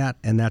sustain that.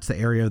 And that's the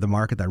area of the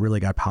market that really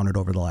got pounded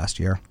over the last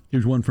year.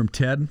 Here's one from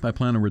Ted. I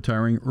plan on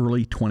retiring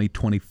early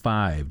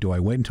 2025. Do I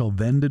wait until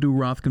then to do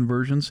Roth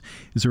conversions?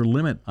 Is there a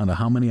limit on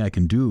how many I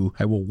can do?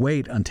 I will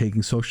wait on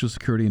taking Social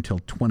Security until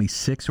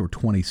 26 or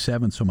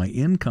 27, so my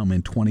income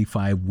in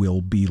 25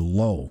 will be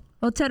low.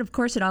 Well, Ted, of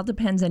course, it all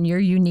depends on your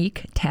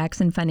unique tax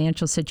and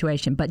financial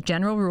situation. But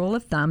general rule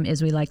of thumb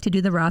is we like to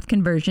do the Roth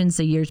conversions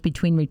the years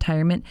between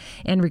retirement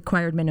and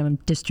required minimum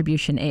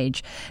distribution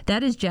age.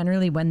 That is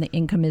generally when the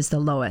income is the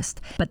lowest.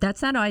 But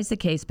that's not always the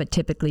case, but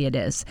typically it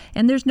is.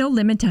 And there's no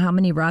limit to how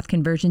many Roth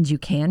conversions you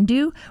can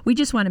do. We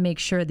just want to make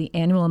sure the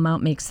annual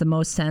amount makes the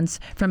most sense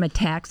from a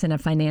tax and a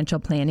financial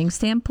planning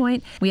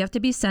standpoint. We have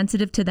to be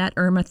sensitive to that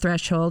IRMA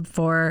threshold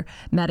for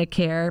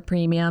Medicare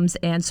premiums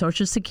and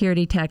Social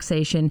Security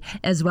taxation,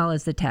 as well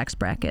as the tax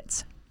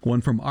brackets.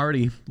 One from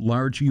Artie.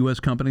 Large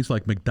U.S. companies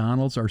like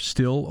McDonald's are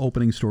still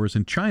opening stores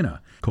in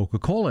China.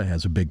 Coca-Cola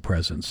has a big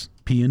presence.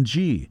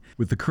 P&G.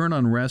 With the current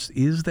unrest,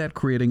 is that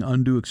creating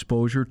undue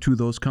exposure to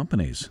those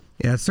companies?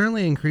 Yeah, it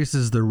certainly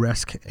increases the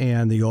risk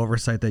and the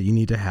oversight that you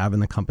need to have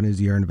in the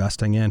companies you're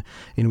investing in.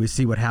 And we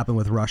see what happened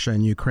with Russia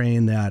and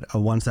Ukraine, that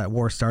once that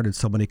war started,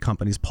 so many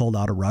companies pulled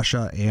out of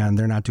Russia and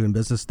they're not doing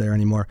business there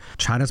anymore.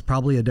 China's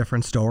probably a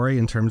different story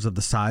in terms of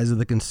the size of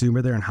the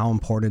consumer there and how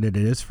important it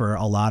is for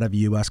a lot of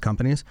U.S.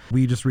 companies.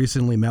 We just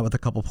recently met with a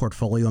couple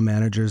portfolio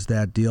managers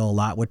that deal a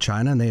lot with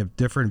China, and they have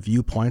different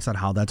viewpoints on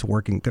how that's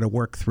going to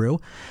work through.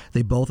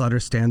 They both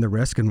understand the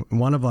risk, and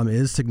one of them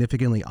is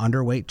significantly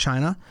underweight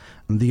China.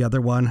 The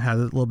other one has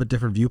a little bit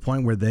different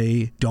viewpoint where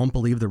they don't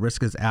believe the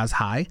risk is as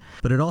high,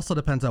 but it also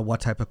depends on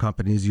what type of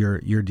companies you're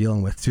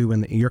dealing with too,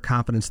 and your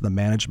confidence in the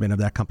management of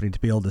that company to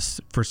be able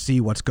to foresee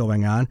what's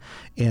going on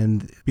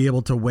and be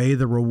able to weigh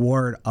the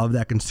reward of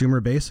that consumer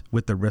base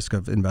with the risk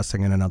of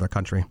investing in another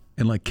country.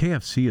 And like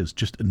KFC is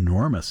just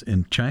enormous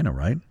in China,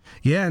 right?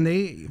 Yeah,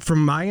 and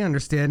from my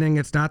understanding,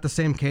 it's not the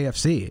same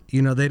KFC.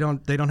 They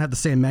don't have the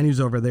same menus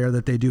over there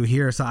that they do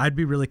here. So I'd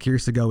be really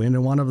curious to go into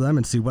one of them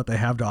and see what they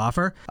have to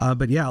offer.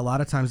 But yeah, a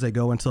lot of times they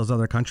go into those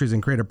other countries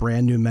and create a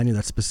brand new menu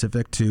that's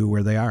specific to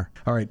where they are.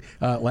 All right.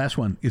 Last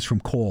one is from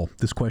Cole.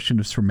 This question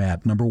is for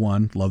Matt. Number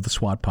one, love the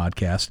SWAT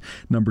podcast.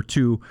 Number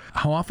two,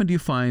 how often do you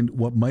find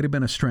what might have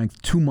been a strength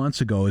 2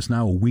 months ago is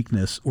now a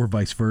weakness, or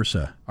vice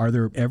versa? Are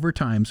there ever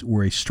times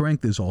where a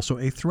strength is also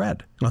a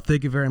threat? Well,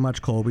 thank you very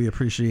much, Cole. We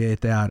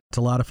appreciate that. It's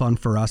a lot of fun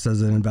for us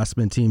as an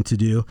investment team to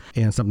do,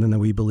 and something that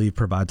we believe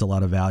provides a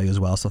lot of value as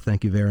well. So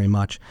thank you very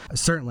much.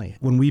 Certainly,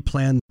 when we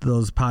plan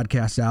those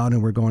podcasts out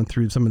and we're going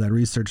through some of that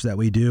research that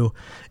we do,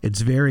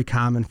 it's very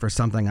common for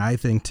something, I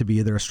think, to be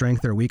either a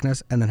strength or a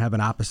weakness and then have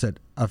an opposite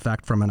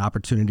effect from an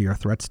opportunity or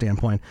threat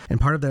standpoint. And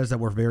part of that is that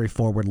we're very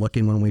forward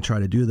looking when we try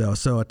to do those.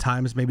 So at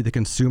times maybe the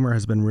consumer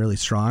has been really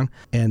strong,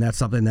 and that's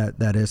something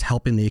that is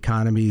helping the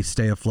economy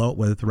stay afloat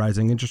with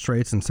rising interest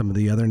rates and some of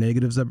the other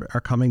negatives that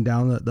are coming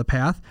down the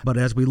path. But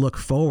as we look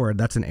forward,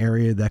 that's an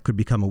area that could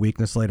become a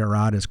weakness later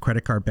on as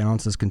credit card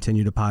balances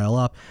continue to pile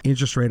up.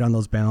 Interest rate on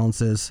those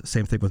balances,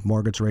 same thing with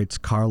mortgage rates,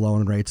 car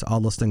loan rates, all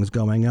those things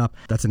going up.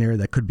 That's an area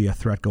that could be a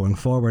threat going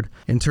forward.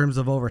 In terms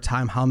of over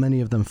time, how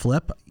many of them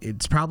flip?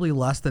 It's probably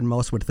less than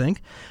most would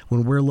think.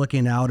 When we're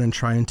looking out and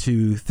trying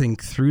to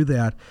think through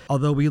that,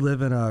 although we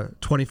live in a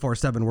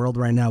 24/7 world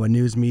right now with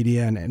news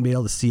media and be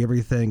able to see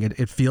everything,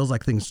 it feels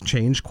like things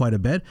change quite a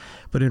bit.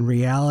 But in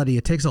reality,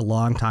 it takes a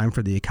long time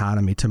for the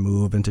economy to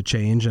move and to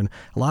change. And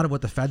a lot of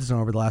what the Fed's done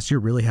over the last year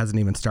really hasn't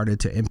even started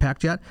to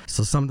impact yet.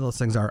 So some of those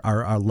things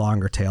are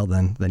longer tail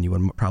than you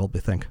would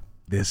probably think.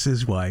 This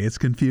is why it's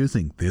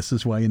confusing. This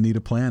is why you need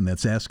a plan.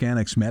 That's Ask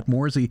Annex. Matt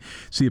Morsey,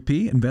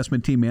 CFP,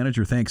 Investment Team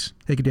Manager. Thanks.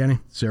 Thank you, Danny.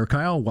 Sarah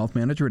Kyle, Wealth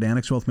Manager at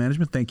Annex Wealth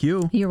Management. Thank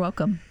you. You're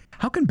welcome.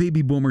 How can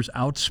baby boomers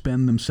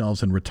outspend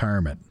themselves in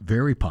retirement?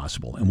 Very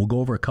possible. And we'll go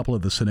over a couple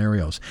of the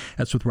scenarios.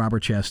 That's with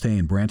Robert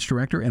Chastain, Branch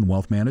Director and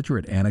Wealth Manager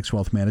at Annex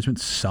Wealth Management,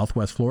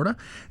 Southwest Florida.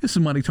 This is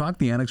Money Talk,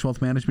 the Annex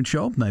Wealth Management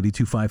Show,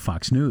 92.5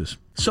 Fox News.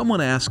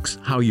 Someone asks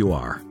how you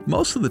are.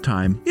 Most of the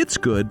time, it's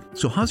good.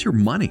 So how's your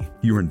money,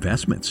 your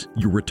investments,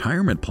 your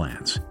retirement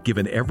plans?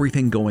 Given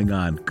everything going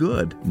on,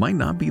 good might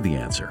not be the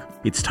answer.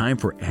 It's time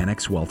for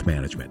Annex Wealth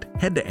Management.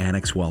 Head to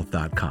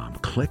annexwealth.com.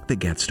 Click the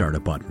Get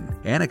Started button.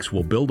 Annex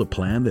will build a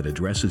plan that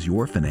addresses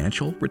your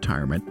financial,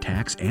 retirement,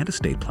 tax, and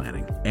estate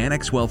planning.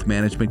 Annex Wealth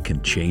Management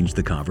can change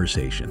the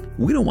conversation.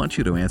 We don't want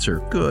you to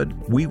answer good.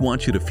 We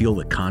want you to feel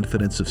the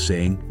confidence of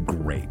saying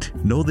great.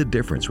 Know the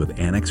difference with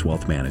Annex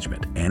Wealth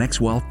Management.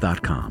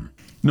 annexwealth.com.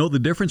 Know the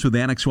difference with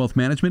Annex Wealth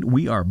Management?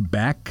 We are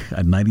back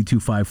at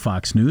 92.5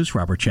 Fox News.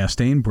 Robert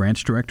Chastain,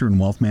 Branch Director and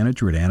Wealth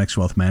Manager at Annex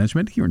Wealth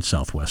Management here in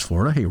Southwest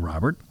Florida. Hey,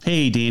 Robert.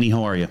 Hey, Danny.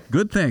 How are you?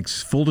 Good,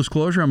 thanks. Full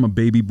disclosure, I'm a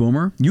baby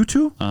boomer. You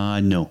too?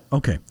 No.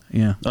 Okay,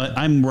 yeah.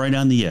 I'm right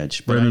on the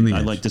edge, but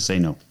I'd like to say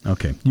no.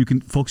 Okay. You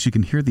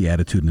can hear the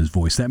attitude in his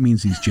voice. That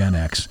means he's Gen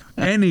X.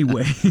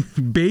 Anyway,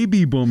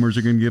 baby boomers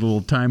are going to get a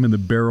little time in the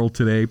barrel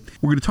today.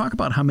 We're going to talk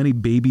about how many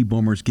baby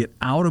boomers get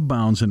out of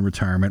bounds in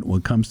retirement when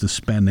it comes to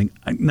spending.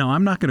 Now,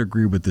 I'm not going to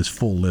agree with this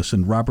full list,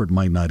 and Robert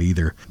might not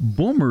either.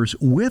 Boomers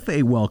with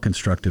a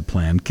well-constructed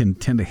plan can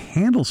tend to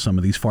handle some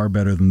of these far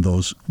better than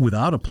those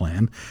without a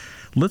plan.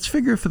 Let's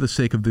figure, for the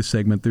sake of this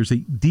segment, there's a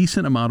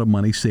decent amount of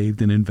money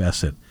saved and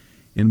invested.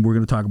 And we're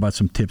going to talk about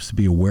some tips to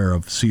be aware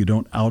of so you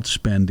don't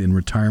outspend in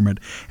retirement.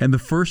 And the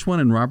first one,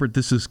 and Robert,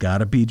 this has got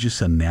to be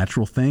just a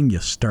natural thing. You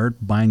start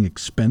buying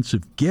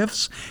expensive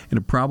gifts, and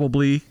it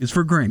probably is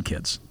for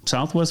grandkids.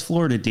 Southwest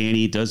Florida,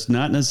 Danny, does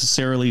not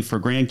necessarily for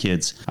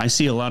grandkids. I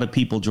see a lot of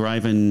people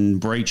driving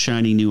bright,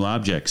 shiny new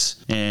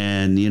objects.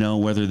 And,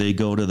 whether they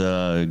go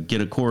to get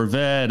a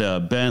Corvette,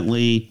 a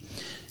Bentley.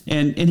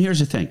 And here's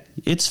the thing.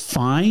 It's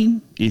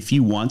fine if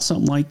you want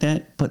something like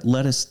that, but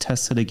let us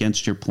test it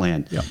against your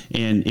plan. Yep.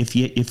 And if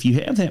you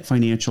have that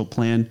financial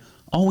plan,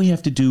 all we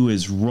have to do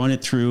is run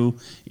it through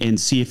and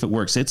see if it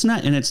works. It's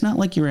not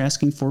like you're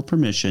asking for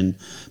permission,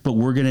 but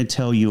we're going to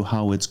tell you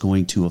how it's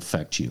going to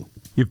affect you.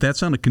 If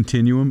that's on a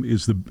continuum,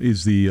 is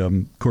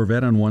the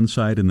Corvette on one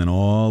side and then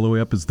all the way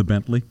up is the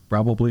Bentley,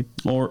 probably?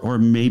 Or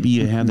maybe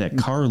you have that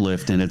car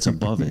lift and it's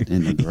above it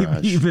in the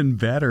garage. Even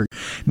better.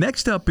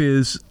 Next up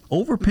is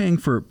overpaying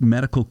for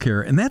medical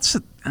care. And that's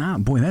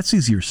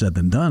easier said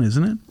than done,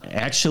 isn't it?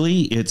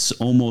 Actually, it's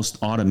almost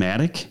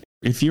automatic.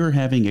 If you're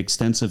having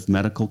extensive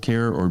medical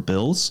care or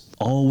bills,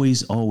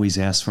 always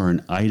ask for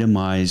an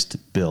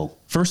itemized bill.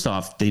 First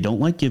off, they don't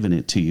like giving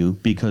it to you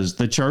because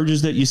the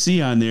charges that you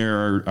see on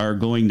there are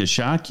going to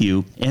shock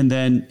you. And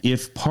then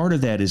if part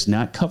of that is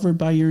not covered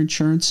by your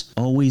insurance,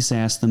 always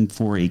ask them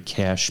for a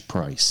cash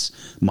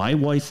price. My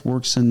wife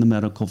works in the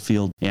medical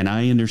field, and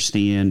I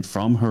understand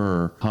from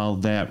her how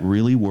that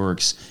really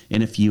works.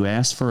 And if you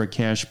ask for a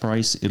cash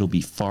price, it'll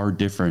be far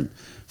different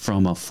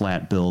from a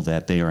flat bill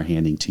that they are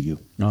handing to you.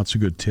 Oh, that's a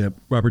good tip.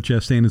 Robert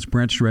Chastain is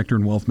Branch Director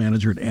and Wealth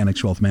Manager at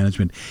Annex Wealth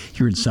Management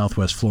here in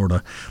Southwest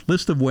Florida.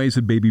 List of ways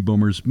that baby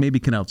boomers maybe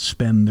can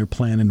outspend their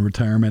plan in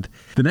retirement.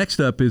 The next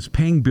up is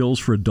paying bills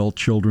for adult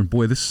children.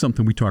 Boy, this is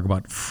something we talk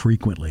about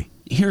frequently.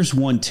 Here's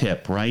one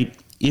tip, right?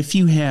 If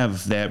you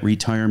have that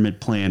retirement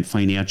plan,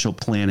 financial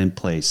plan in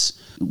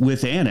place,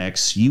 with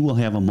Annex, you will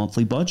have a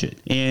monthly budget.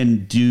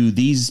 And do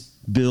these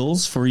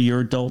bills for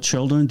your adult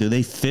children, do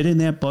they fit in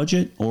that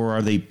budget, or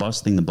are they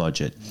busting the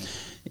budget?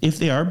 If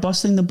they are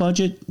busting the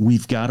budget,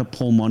 we've got to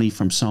pull money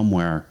from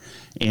somewhere,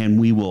 and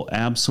we will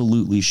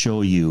absolutely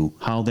show you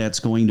how that's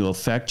going to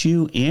affect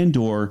you and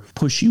or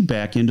push you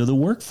back into the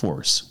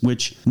workforce,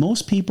 which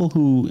most people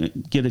who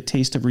get a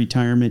taste of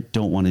retirement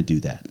don't want to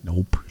do that.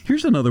 Nope.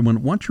 Here's another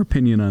one. Want your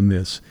opinion on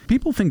this?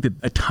 People think that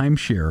a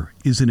timeshare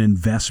is an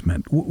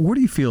investment. What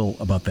do you feel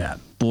about that?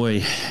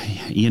 Boy,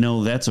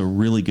 that's a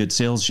really good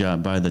sales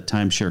job by the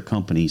timeshare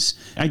companies.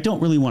 I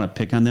don't really want to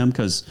pick on them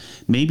because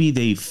maybe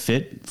they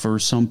fit for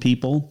some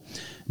people,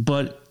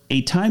 but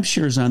A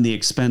timeshare is on the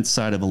expense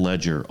side of a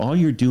ledger. All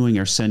you're doing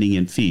are sending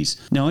in fees.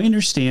 Now, I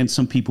understand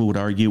some people would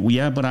argue, well,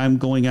 yeah, but I'm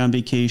going on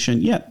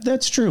vacation. Yeah,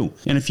 that's true.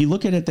 And if you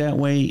look at it that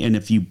way, and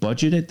if you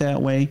budget it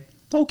that way,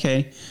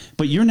 okay,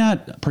 but you're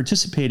not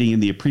participating in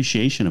the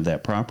appreciation of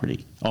that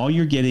property. All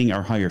you're getting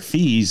are higher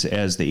fees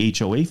as the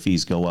HOA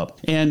fees go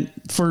up. And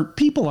for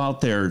people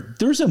out there,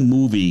 there's a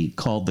movie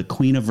called The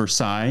Queen of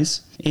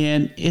Versailles,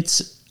 and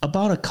it's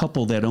about a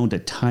couple that owned a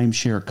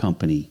timeshare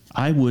company.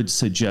 I would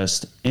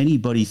suggest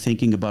anybody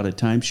thinking about a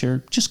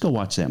timeshare, just go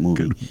watch that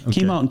movie. Good. Okay.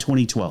 Came out in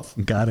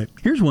 2012. Got it.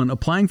 Here's one.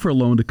 Applying for a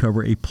loan to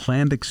cover a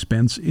planned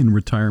expense in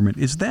retirement.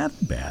 Is that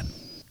bad?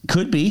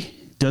 Could be.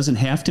 Doesn't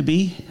have to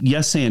be.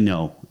 Yes and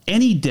no.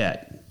 Any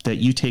debt that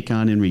you take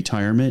on in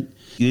retirement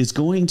is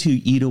going to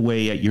eat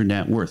away at your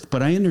net worth.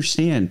 But I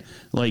understand,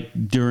 like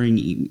during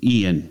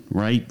Ian,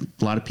 right? A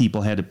lot of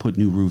people had to put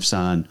new roofs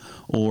on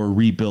or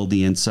rebuild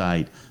the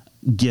inside.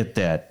 Get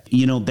that.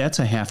 You know, that's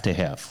a have to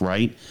have,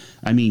 right?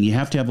 I mean, you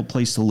have to have a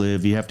place to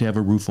live. You have to have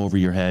a roof over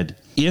your head.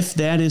 If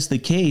that is the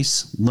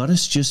case, let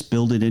us just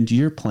build it into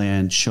your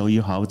plan, show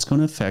you how it's going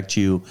to affect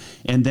you.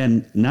 And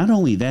then not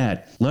only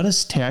that, let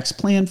us tax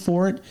plan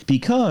for it,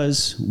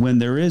 because when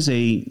there is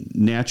a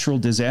natural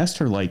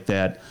disaster like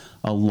that,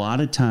 a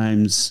lot of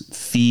times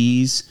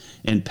fees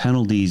and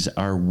penalties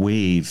are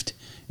waived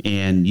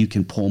and you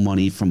can pull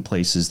money from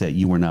places that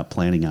you were not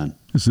planning on.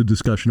 This is a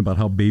discussion about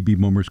how baby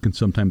boomers can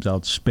sometimes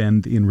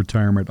outspend in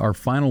retirement. Our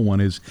final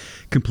one is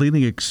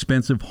completing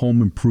expensive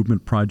home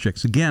improvement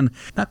projects. Again,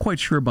 not quite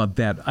sure about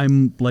that.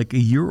 I'm like a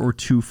year or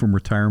two from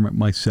retirement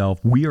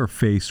myself. We are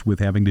faced with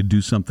having to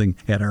do something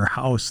at our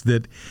house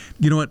that,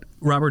 you know what,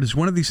 Robert, is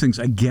one of these things.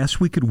 I guess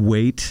we could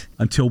wait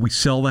until we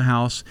sell the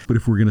house, but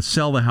if we're going to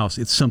sell the house,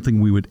 it's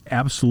something we would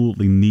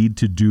absolutely need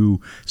to do.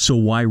 So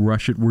why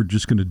rush it? We're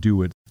just going to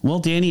do it. Well,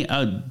 Danny,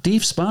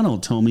 Dave Spano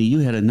told me you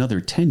had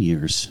another 10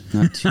 years,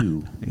 not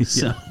 2. Yeah.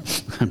 So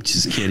I'm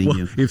just kidding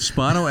you. If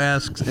Spano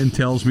asks and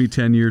tells me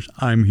 10 years,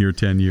 I'm here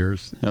 10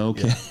 years.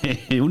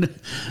 Okay.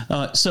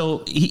 Yeah.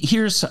 So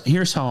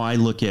here's how I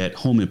look at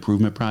home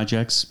improvement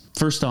projects.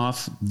 First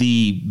off,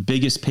 the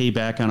biggest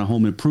payback on a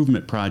home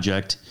improvement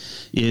project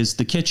is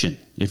the kitchen.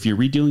 If you're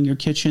redoing your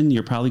kitchen,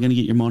 you're probably going to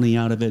get your money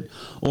out of it.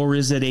 Or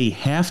is it a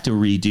have to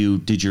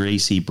redo? Did your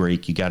AC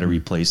break? You got to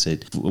replace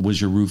it. Was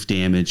your roof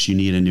damaged? You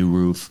need a new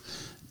roof.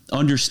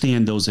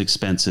 Understand those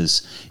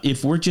expenses.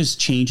 If we're just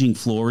changing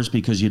floors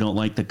because you don't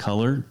like the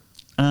color,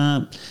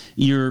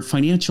 your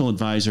financial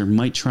advisor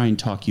might try and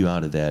talk you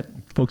out of that.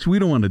 Folks, we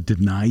don't want to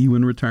deny you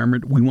in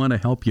retirement. We want to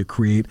help you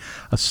create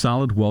a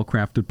solid,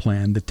 well-crafted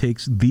plan that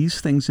takes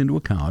these things into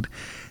account.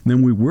 And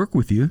then we work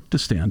with you to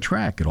stay on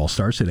track. It all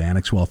starts at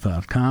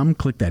annexwealth.com.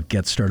 Click that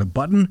Get Started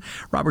button.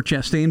 Robert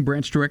Chastain,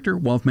 Branch Director,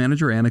 Wealth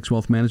Manager, Annex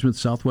Wealth Management,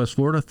 Southwest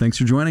Florida. Thanks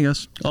for joining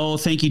us. Oh,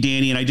 thank you,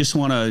 Danny. And I just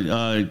want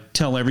to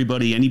tell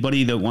everybody,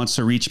 anybody that wants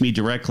to reach me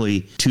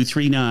directly,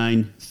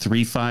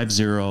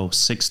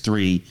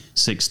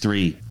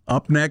 239-350-6363.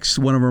 Up next,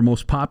 one of our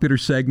most popular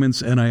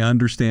segments, and I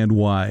understand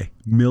why.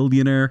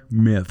 Millionaire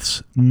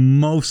Myths.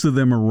 Most of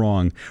them are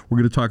wrong. We're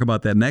going to talk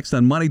about that next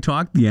on Money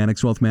Talk, the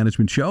Annex Wealth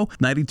Management Show,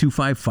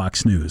 92.5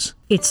 Fox News.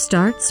 It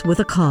starts with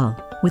a call.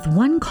 With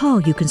one call,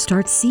 you can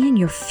start seeing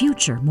your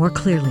future more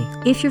clearly.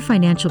 If your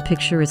financial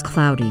picture is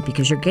cloudy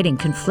because you're getting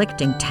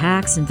conflicting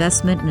tax,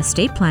 investment, and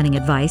estate planning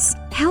advice,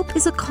 help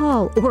is a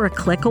call or a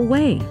click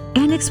away.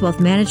 Annex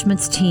Wealth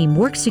Management's team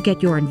works to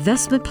get your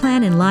investment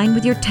plan in line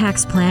with your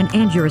tax plan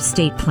and your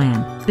estate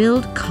plan.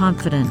 Build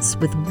confidence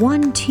with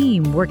one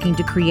team working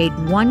to create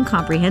one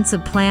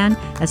comprehensive plan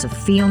as a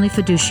fee-only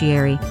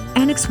fiduciary.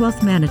 Annex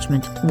Wealth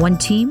Management. One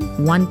team,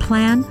 one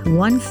plan,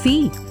 one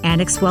fee.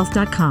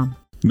 AnnexWealth.com.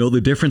 Know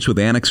the difference with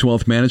Annex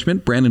Wealth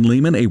Management? Brandon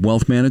Lehman, a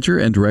wealth manager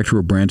and director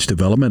of branch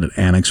development at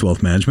Annex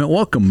Wealth Management.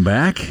 Welcome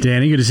back.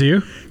 Danny, good to see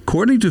you.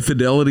 According to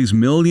Fidelity's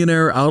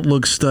Millionaire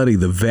Outlook study,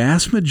 the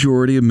vast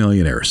majority of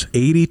millionaires,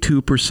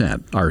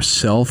 82%, are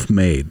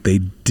self-made. They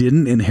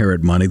didn't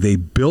inherit money. They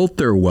built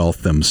their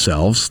wealth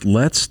themselves.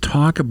 Let's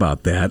talk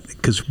about that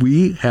because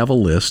we have a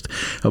list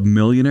of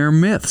millionaire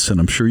myths, and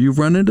I'm sure you've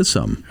run into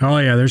some. Oh,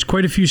 yeah. There's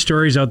quite a few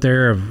stories out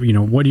there of,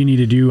 what do you need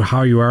to do,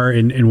 how you are.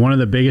 And one of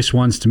the biggest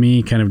ones to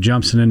me kind of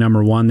jumps into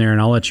number one there,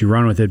 and I'll let you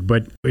run with it.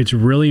 But it's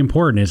really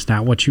important. It's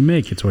not what you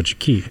make. It's what you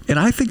keep. And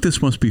I think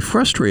this must be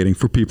frustrating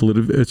for people that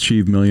have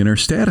achieved millionaire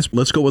status.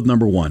 Let's go with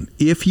number one.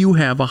 If you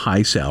have a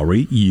high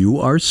salary, you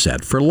are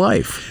set for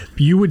life.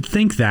 You would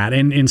think that.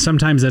 And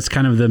sometimes that's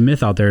kind of the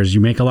myth out there is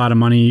you make a lot of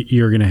money,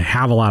 you're going to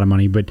have a lot of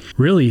money. But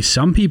really,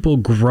 some people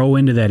grow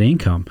into that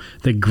income.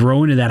 They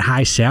grow into that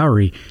high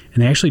salary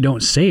and they actually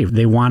don't save.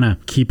 They want to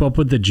keep up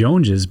with the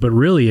Joneses. But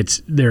really,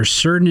 there are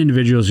certain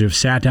individuals who have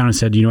sat down and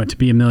said, you know what, to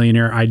be a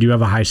millionaire, I do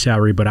have a high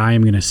salary, but I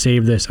am going to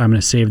save this, I'm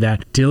going to save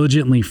that.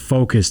 Diligently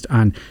focused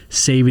on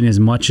saving as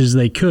much as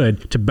they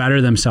could to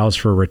better themselves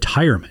for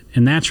retirement.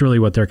 And that's really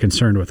what they're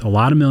concerned with. A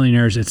lot of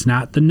millionaires, it's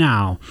not the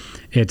now,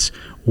 it's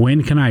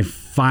when can I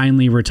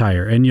finally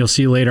retire. And you'll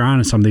see later on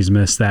in some of these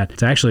myths that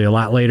it's actually a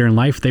lot later in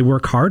life they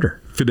work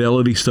harder.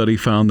 Fidelity study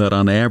found that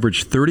on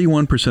average,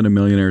 31% of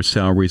millionaires'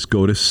 salaries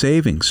go to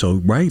savings. So,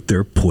 right,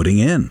 they're putting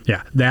in.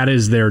 Yeah, that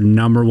is their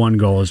number one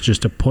goal, is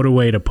just to put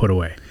away.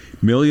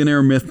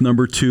 Millionaire myth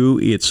number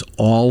 2, it's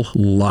all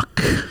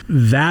luck.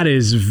 That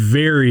is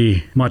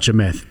very much a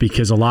myth,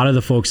 because a lot of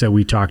the folks that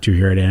we talk to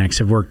here at Annex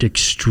have worked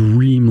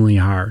extremely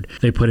hard.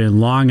 They put in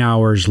long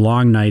hours,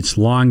 long nights,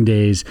 long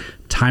days,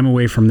 time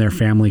away from their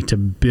family to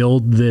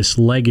build this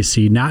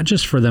legacy, not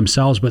just for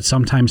themselves, but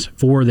sometimes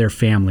for their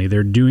family.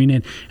 They're doing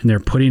it and they're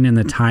putting in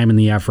the time and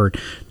the effort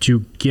to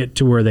get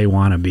to where they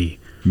want to be.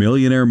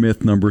 Millionaire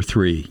myth number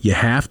 3, you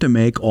have to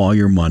make all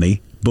your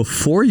money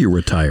before you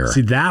retire.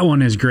 See, that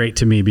one is great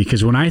to me,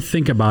 because when I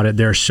think about it,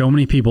 there are so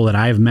many people that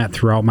I've met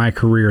throughout my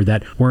career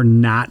that were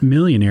not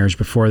millionaires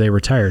before they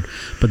retired,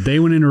 but they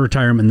went into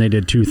retirement and they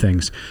did 2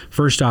 things.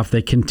 First off,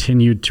 they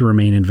continued to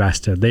remain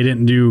invested. They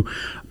didn't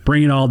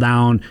bring it all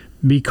down,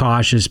 be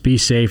cautious, be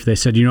safe. They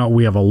said, you know what,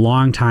 we have a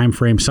long time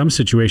frame, some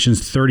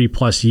situations 30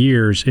 plus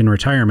years in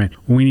retirement.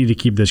 We need to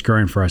keep this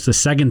growing for us. The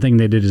second thing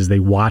they did is they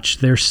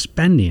watched their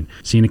spending.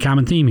 Seeing a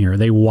common theme here.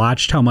 They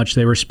watched how much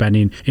they were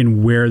spending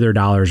and where their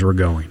dollars were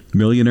going.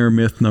 Millionaire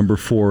myth number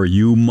 4,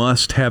 you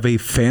must have a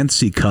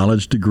fancy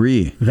college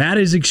degree. That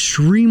is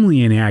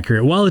extremely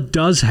inaccurate. While it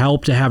does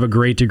help to have a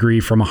great degree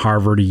from a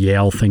Harvard or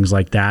Yale, things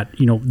like that,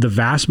 the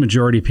vast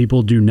majority of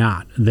people do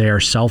not. They are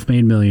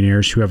self-made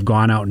millionaires who have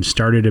gone out and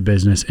started a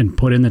business and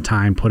put in the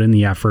time, put in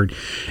the effort,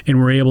 and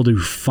were able to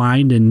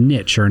find a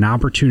niche or an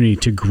opportunity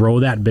to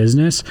grow that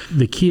business.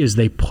 The key is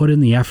they put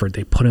in the effort,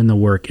 they put in the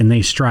work, and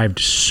they strived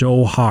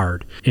so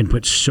hard and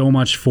put so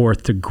much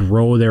forth to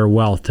grow their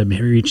wealth to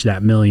reach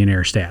that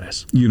millionaire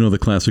status. You know the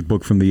classic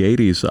book from the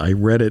 80s. I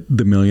read it,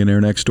 The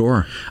Millionaire Next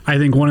Door. I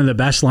think one of the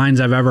best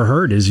lines I've ever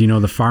heard is,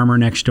 the farmer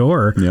next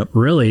door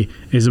really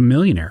is a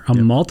millionaire, a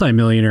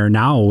multimillionaire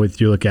now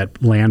you look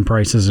at land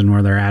prices and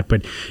where they're at.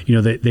 But,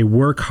 they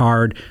work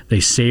hard,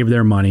 they save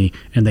their money,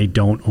 and they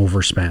don't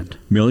overspend.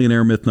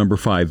 Millionaire myth number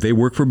 5, they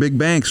work for big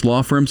banks,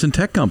 law firms, and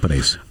tech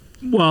companies.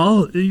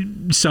 Well,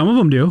 some of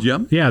them do.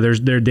 Yeah,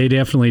 they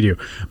definitely do.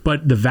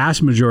 But the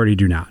vast majority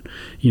do not.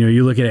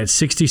 You look at it,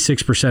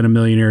 66% of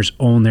millionaires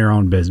own their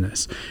own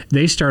business.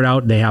 They start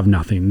out, they have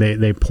nothing.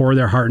 They pour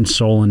their heart and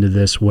soul into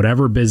this,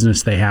 whatever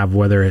business they have,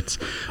 whether it's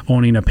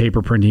owning a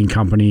paper printing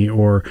company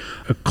or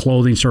a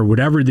clothing store,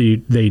 whatever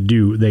they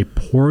do, they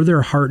pour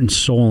their heart and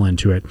soul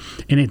into it.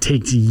 And it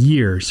takes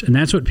years. And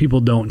that's what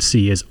people don't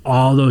see, is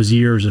all those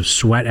years of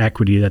sweat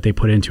equity that they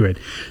put into it.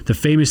 The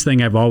famous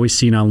thing I've always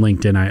seen on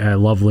LinkedIn, I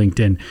love LinkedIn,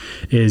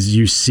 is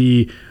you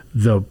see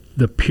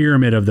the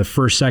pyramid of the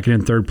first, second,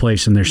 and third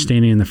place, and they're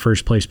standing in the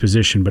first place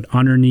position. But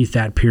underneath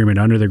that pyramid,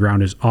 under the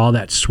ground, is all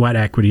that sweat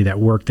equity, that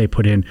work they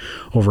put in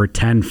over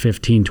 10,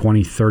 15,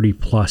 20, 30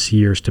 plus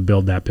years to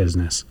build that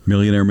business.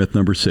 Millionaire myth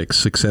number 6,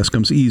 success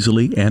comes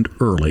easily and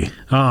early.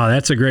 Oh,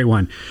 that's a great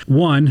one.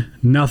 One,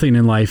 nothing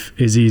in life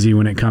is easy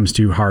when it comes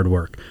to hard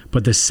work.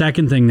 But the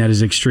second thing that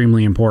is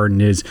extremely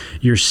important is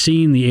you're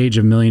seeing the age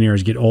of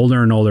millionaires get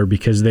older and older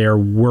because they are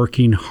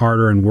working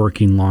harder and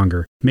working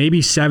longer.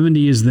 Maybe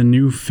 70 is the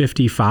new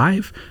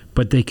 55,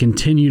 but they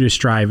continue to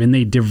strive and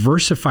they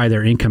diversify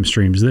their income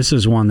streams. This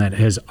is one that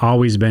has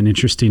always been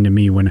interesting to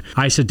me. When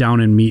I sit down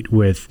and meet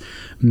with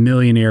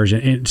millionaires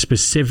and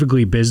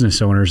specifically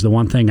business owners, the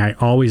one thing I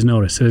always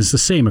notice is the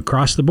same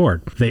across the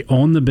board. They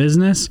own the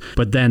business,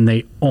 but then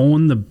they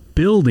own the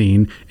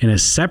building in a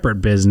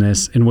separate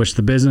business in which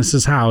the business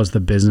is housed, the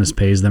business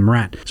pays them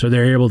rent. So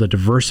they're able to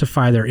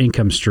diversify their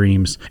income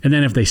streams. And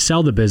then if they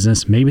sell the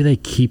business, maybe they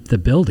keep the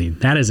building.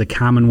 That is a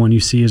common one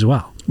you see as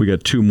well. We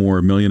got 2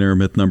 more. Millionaire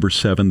myth number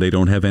 7, they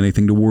don't have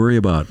anything to worry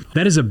about.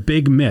 That is a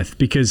big myth,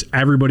 because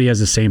everybody has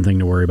the same thing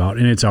to worry about,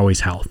 and it's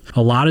always health.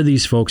 A lot of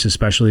these folks,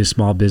 especially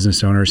small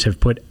business owners, have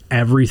put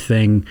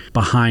everything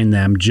behind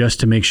them just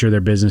to make sure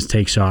their business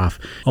takes off.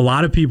 A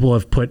lot of people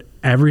have put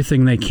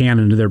everything they can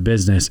into their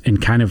business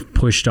and kind of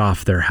pushed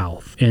off their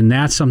health. And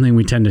that's something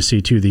we tend to see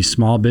too. These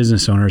small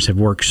business owners have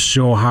worked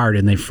so hard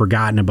and they've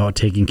forgotten about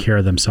taking care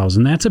of themselves.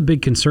 And that's a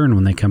big concern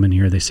when they come in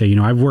here. They say,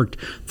 I've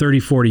worked 30,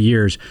 40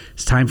 years.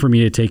 It's time for me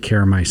to take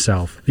care of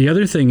myself. The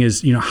other thing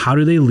is, how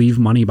do they leave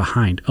money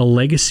behind? A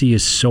legacy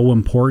is so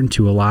important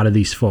to a lot of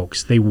these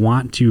folks. They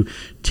want to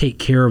take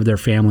care of their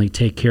family,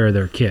 take care of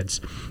their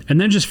kids. And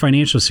then just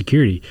financial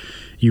security.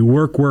 You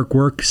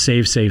work,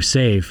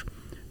 save.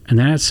 And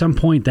then at some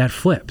point that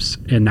flips,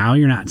 and now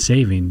you're not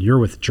saving, you're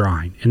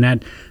withdrawing. And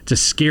it's a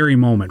scary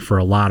moment for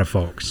a lot of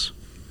folks.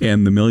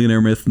 And the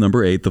millionaire myth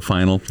number 8, the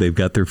final, they've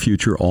got their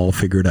future all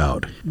figured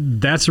out.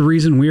 That's the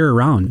reason we're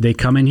around. They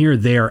come in here,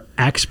 they are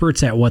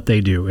experts at what they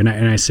do. And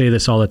I say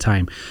this all the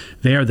time.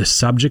 They are the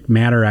subject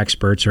matter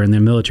experts, or in the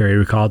military,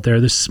 we call it,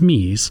 they're the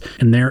SMEs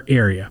in their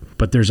area.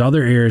 But there's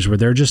other areas where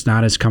they're just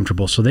not as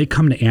comfortable. So they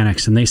come to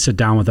Annex and they sit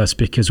down with us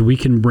because we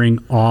can bring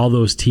all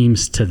those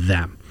teams to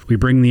them. We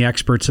bring the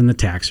experts in the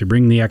tax. We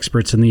bring the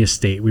experts in the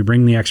estate. We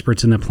bring the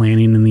experts in the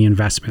planning and the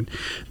investment.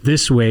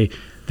 This way,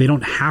 they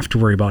don't have to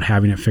worry about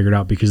having it figured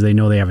out because they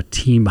know they have a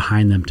team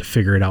behind them to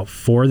figure it out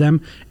for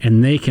them,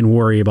 and they can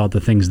worry about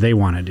the things they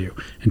want to do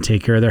and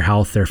take care of their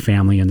health, their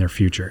family, and their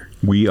future.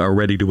 We are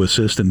ready to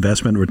assist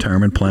investment,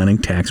 retirement planning,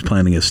 tax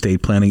planning,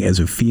 estate planning as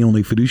a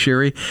fee-only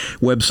fiduciary.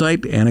 Website,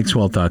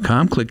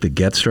 annexwealth.com. Click the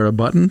Get Started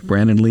button.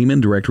 Brandon Lehman,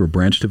 Director of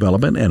Branch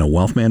Development and a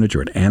Wealth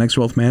Manager at Annex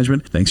Wealth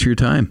Management. Thanks for your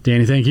time.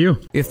 Danny, thank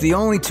you. If the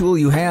only tool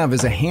you have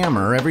is a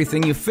hammer,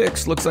 everything you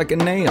fix looks like a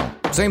nail.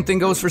 Same thing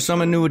goes for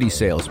some annuity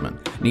salesmen.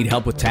 Need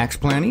help with tax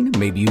planning?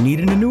 Maybe you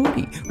need an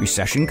annuity.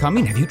 Recession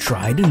coming? Have you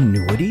tried an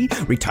annuity?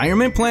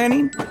 Retirement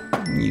planning?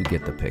 You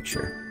get the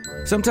picture.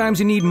 Sometimes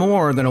you need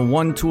more than a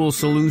one-tool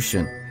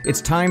solution.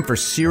 It's time for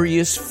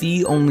serious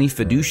fee-only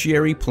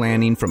fiduciary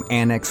planning from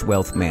Annex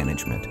Wealth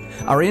Management.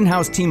 Our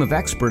in-house team of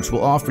experts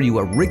will offer you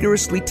a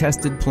rigorously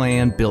tested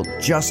plan built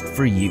just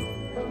for you.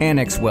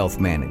 Annex Wealth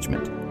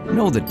Management.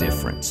 Know the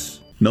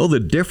difference. Know the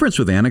difference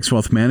with Annex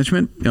Wealth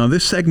Management?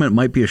 This segment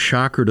might be a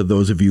shocker to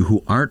those of you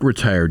who aren't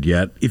retired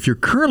yet. If you're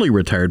currently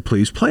retired,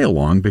 please play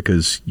along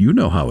because you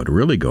know how it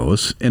really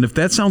goes. And if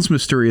that sounds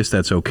mysterious,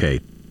 that's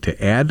okay. To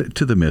add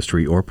to the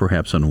mystery or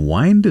perhaps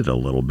unwind it a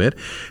little bit,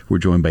 we're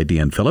joined by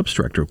Deanne Phillips,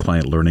 Director of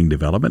Client Learning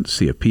Development,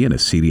 CFP, and a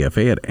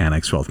CDFA at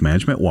Annex Wealth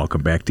Management.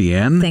 Welcome back,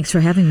 Deanne. Thanks for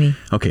having me.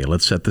 Okay,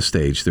 let's set the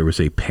stage. There was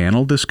a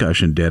panel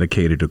discussion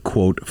dedicated to,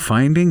 quote,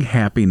 finding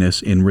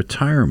happiness in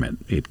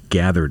retirement. It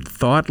gathered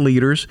thought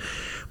leaders,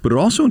 but it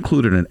also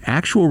included an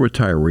actual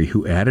retiree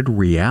who added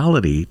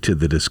reality to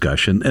the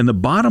discussion. And the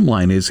bottom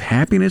line is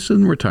happiness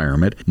in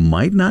retirement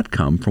might not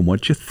come from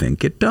what you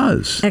think it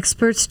does.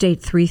 Experts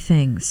state three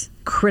things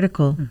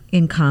critical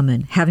in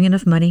common: having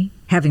enough money,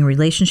 having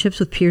relationships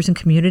with peers and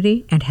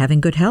community, and having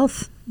good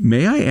health.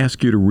 May I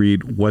ask you to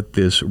read what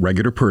this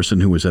regular person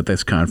who was at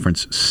this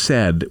conference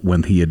said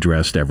when he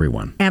addressed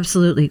everyone?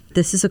 Absolutely.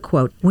 This is a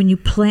quote. When you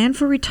plan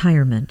for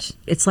retirement,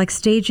 it's like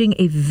staging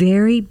a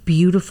very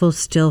beautiful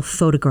still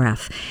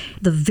photograph.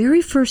 The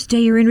very first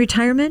day you're in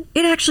retirement,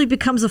 it actually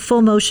becomes a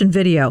full motion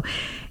video.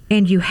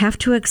 And you have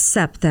to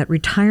accept that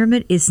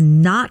retirement is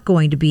not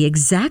going to be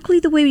exactly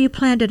the way you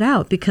planned it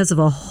out because of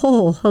a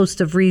whole host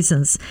of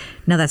reasons.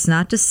 Now, that's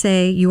not to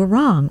say you were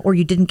wrong or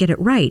you didn't get it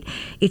right.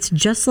 It's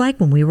just like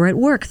when we were at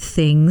work,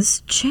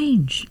 things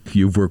change.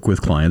 You've worked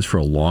with clients for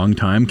a long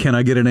time. Can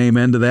I get an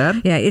amen to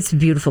that? Yeah, it's a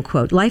beautiful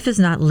quote. Life is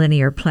not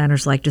linear,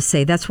 planners like to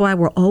say. That's why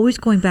we're always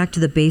going back to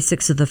the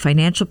basics of the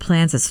financial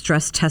plans and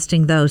stress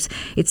testing those.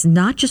 It's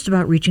not just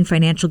about reaching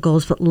financial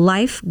goals, but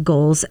life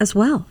goals as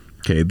well.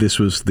 Okay, this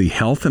was the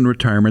Health and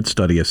Retirement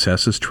Study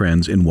assesses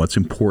trends in what's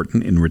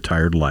important in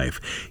retired life.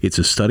 It's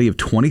a study of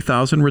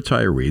 20,000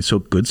 retirees, so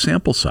good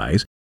sample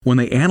size. When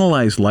they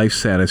analyzed life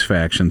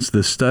satisfactions,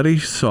 the study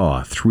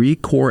saw three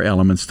core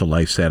elements to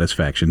life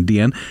satisfaction.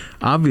 Deanne,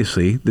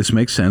 obviously, this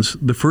makes sense.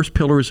 The first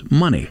pillar is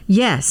money.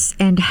 Yes,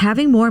 and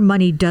having more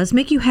money does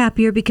make you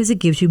happier because it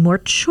gives you more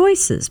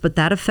choices, but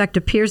that effect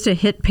appears to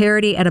hit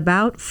parity at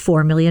about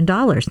 $4 million.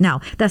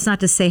 Now, that's not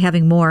to say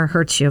having more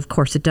hurts you. Of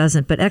course it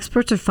doesn't, but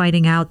experts are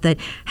finding out that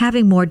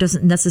having more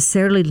doesn't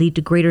necessarily lead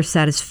to greater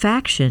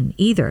satisfaction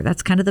either.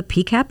 That's kind of the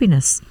peak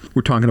happiness.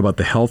 We're talking about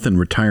the Health and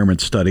Retirement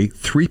Study,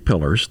 three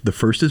pillars. The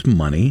first is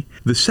money.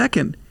 The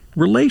second,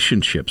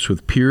 relationships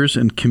with peers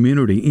and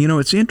community.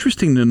 It's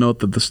interesting to note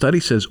that the study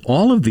says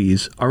all of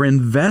these are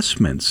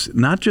investments,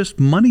 not just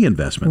money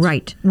investments.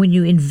 Right. When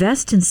you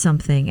invest in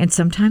something, and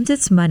sometimes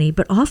it's money,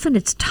 but often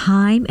it's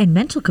time and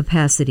mental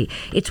capacity.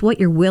 It's what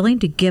you're willing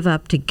to give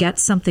up to get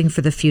something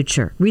for the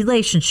future.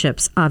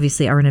 Relationships,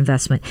 obviously, are an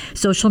investment.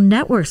 Social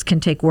networks can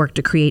take work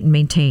to create and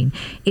maintain.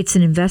 It's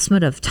an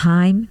investment of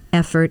time,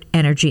 effort,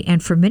 energy,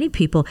 and for many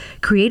people,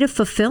 creative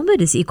fulfillment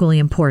is equally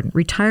important.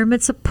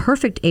 Retirement's a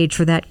perfect age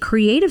for that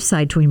creative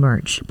side to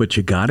emerge. But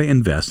you got to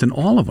invest in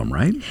all of them,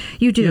 right?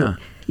 You do. Yeah.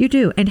 You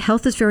do. And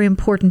health is very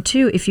important,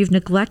 too. If you've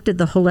neglected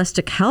the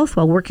holistic health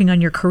while working on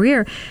your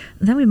career,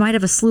 then we might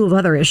have a slew of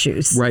other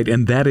issues. Right.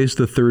 And that is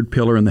the third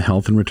pillar in the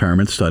Health and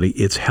Retirement Study.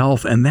 It's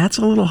health. And that's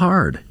a little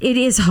hard. It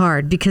is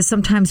hard because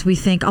sometimes we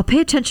think, I'll pay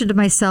attention to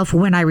myself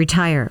when I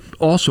retire.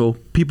 Also,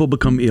 people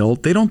become ill.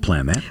 They don't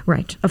plan that.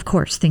 Right. Of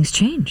course. Things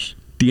change.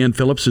 Deanne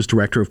Phillips is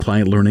Director of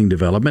Client Learning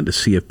Development, a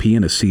CFP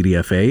and a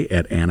CDFA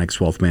at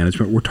Annex Wealth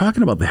Management. We're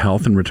talking about the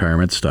Health and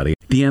Retirement Study.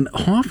 Deanne,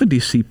 how often do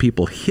you see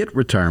people hit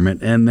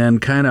retirement and then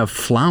kind of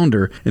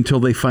flounder until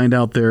they find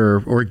out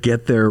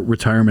get their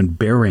retirement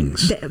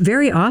bearings?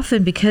 Very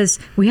often, because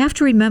we have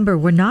to remember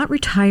we're not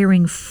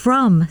retiring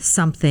from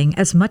something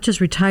as much as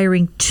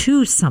retiring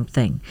to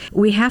something.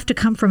 We have to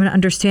come from an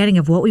understanding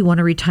of what we want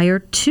to retire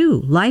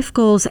to. Life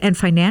goals and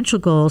financial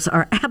goals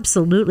are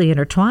absolutely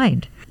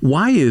intertwined.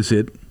 Why is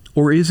it?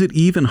 Or is it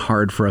even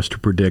hard for us to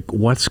predict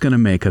what's going to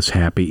make us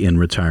happy in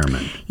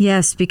retirement?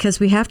 Yes,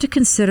 because we have to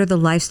consider the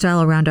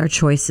lifestyle around our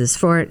choices.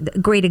 For a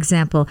great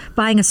example,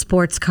 buying a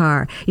sports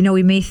car.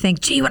 We may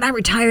think, gee, when I'm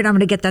retired, I'm going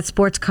to get that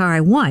sports car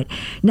I want.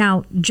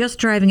 Now, just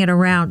driving it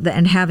around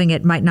and having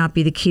it might not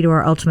be the key to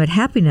our ultimate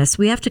happiness.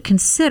 We have to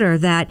consider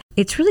that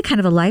it's really kind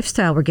of a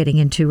lifestyle we're getting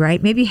into,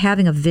 right? Maybe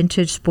having a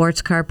vintage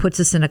sports car puts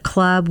us in a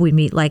club. We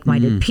meet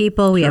like-minded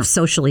people. We have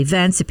social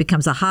events. It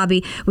becomes a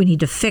hobby. We need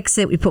to fix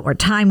it. We put more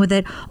time with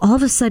it. All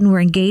of a sudden,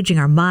 we're engaging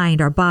our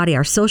mind, our body,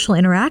 our social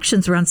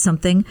interactions around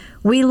something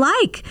we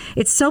like.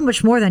 It's so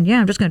much more than,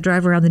 I'm just going to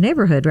drive around the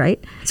neighborhood,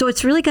 right? So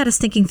it's really got us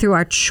thinking through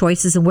our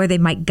choices and where they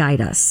might guide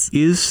us.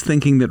 Is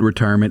thinking that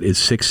retirement is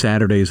 6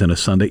 Saturdays and a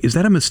Sunday, is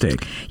that a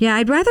mistake? Yeah,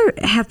 I'd rather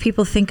have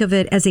people think of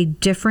it as a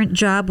different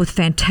job with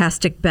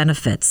fantastic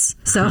benefits.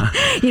 So,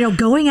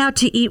 going out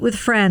to eat with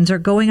friends or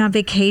going on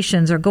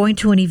vacations or going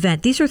to an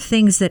event, these are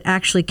things that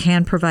actually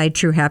can provide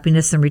true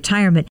happiness in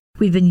retirement.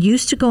 We've been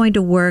used to going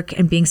to work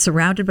and being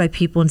surrounded by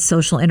people and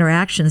social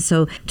interactions.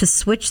 So to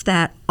switch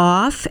that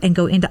off and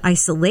go into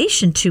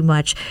isolation too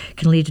much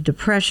can lead to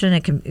depression.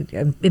 It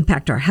can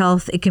impact our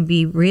health. It can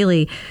be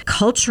really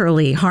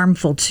culturally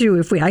harmful too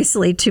if we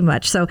isolate too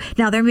much. So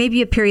now there may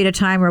be a period of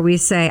time where we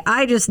say,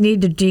 I just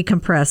need to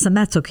decompress, and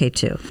that's okay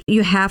too.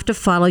 You have to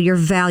follow your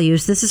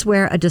values. This is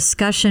where a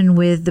discussion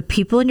with the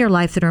people in your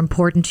life that are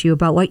important to you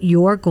about what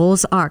your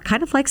goals are,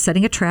 kind of like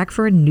setting a track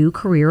for a new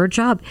career or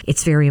job.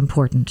 It's very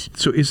important.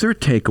 So is there a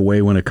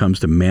takeaway when it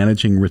comes to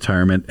managing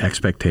retirement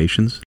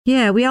expectations?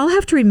 Yeah, we all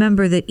have to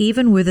remember that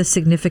even with a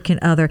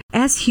significant other,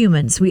 as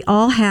humans, we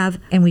all have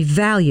and we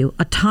value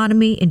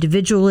autonomy,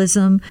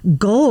 individualism,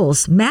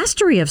 goals,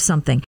 mastery of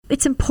something.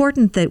 It's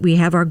important that we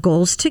have our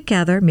goals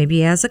together,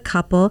 maybe as a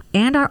couple,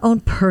 and our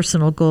own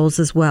personal goals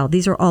as well.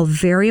 These are all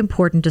very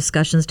important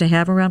discussions to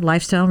have around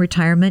lifestyle and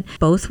retirement,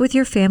 both with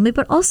your family,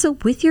 but also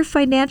with your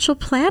financial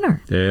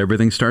planner.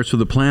 Everything starts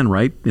with a plan,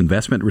 right?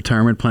 Investment,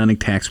 retirement planning,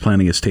 tax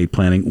planning, estate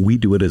planning. We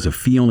do it as a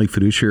fee-only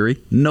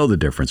fiduciary. Know the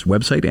difference.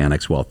 Website,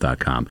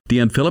 annexwealth.com.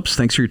 Deanne Phillips,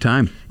 thanks for your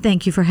time.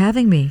 Thank you for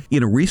having me.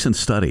 In a recent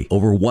study,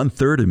 over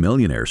 1/3 of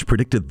millionaires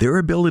predicted their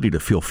ability to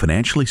feel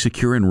financially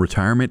secure in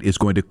retirement is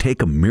going to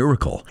take a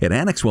miracle. At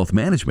Annex Wealth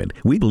Management,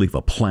 we believe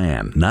a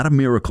plan, not a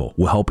miracle,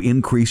 will help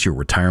increase your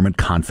retirement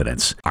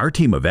confidence. Our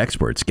team of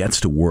experts gets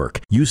to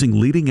work using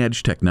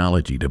leading-edge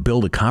technology to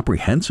build a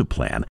comprehensive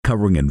plan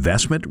covering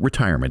investment,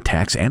 retirement,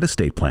 tax, and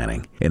estate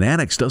planning. And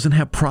Annex doesn't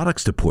have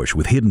products to push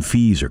with hidden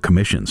fees or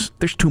commissions.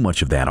 There's too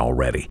much of that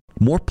already.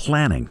 More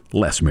planning,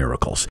 less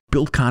miracles.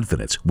 Build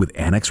confidence with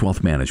Annex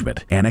Wealth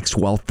Management.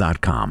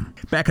 AnnexWealth.com.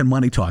 Back on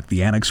Money Talk,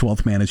 the Annex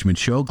Wealth Management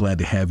Show. Glad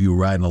to have you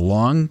riding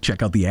along.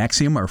 Check out the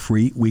Axiom, our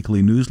free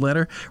weekly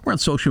newsletter. We're on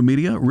social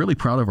media. Really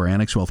proud of our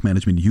Annex Wealth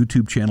Management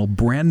YouTube channel.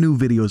 Brand new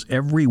videos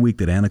every week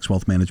that Annex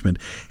Wealth Management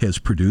has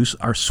produced.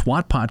 Our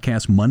SWAT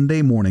podcast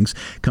Monday mornings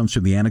comes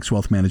from the Annex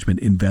Wealth Management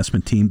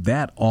investment team.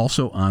 That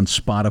also on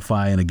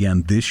Spotify. And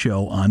again, this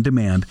show on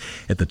demand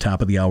at the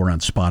top of the hour on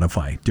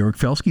Spotify. Derek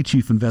Felsky,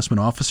 Chief Investment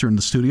Officer in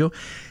the studio.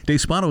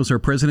 Dave Spano is our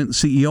President and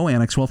CEO,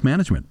 Annex Wealth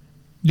Management.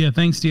 Yeah,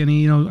 thanks,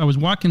 Danny. I was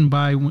walking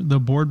by the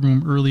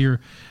boardroom earlier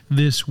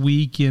this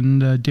week,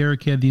 and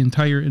Derek had the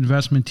entire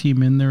investment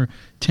team in there,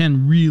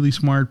 10 really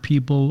smart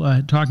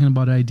people talking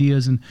about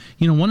ideas. And,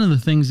 one of the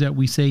things that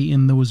we say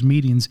in those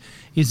meetings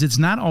is it's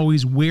not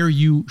always where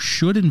you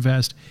should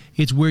invest,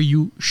 it's where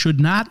you should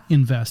not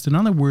invest. In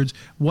other words,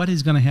 what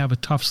is going to have a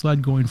tough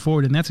sled going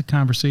forward? And that's a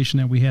conversation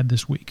that we had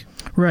this week.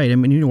 Right. I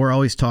mean, we're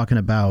always talking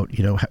about,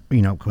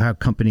 how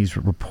companies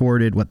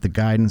reported, what the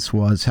guidance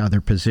was, how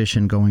they're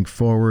positioned going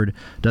forward.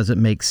 Does it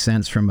make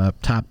sense from a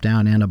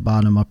top-down and a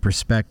bottom-up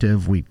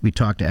perspective? We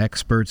talk to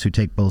experts who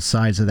take both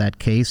sides of that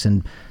case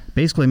and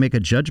basically make a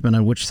judgment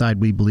on which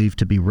side we believe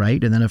to be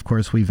right. And then, of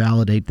course, we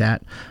validate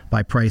that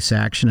by price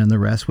action and the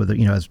rest with,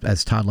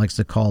 as Todd likes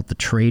to call it, the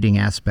trading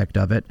aspect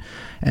of it.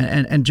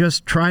 And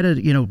just try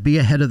to, be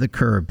ahead of the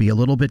curve, be a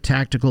little bit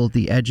tactical at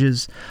the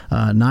edges,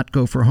 not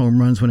go for home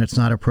runs when it's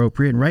not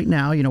appropriate. And right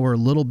now, we're a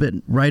little bit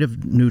right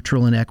of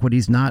neutral in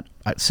equities, not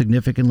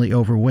significantly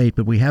overweight,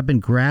 but we have been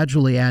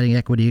gradually adding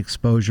equity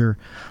exposure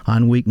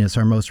on weakness,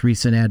 our most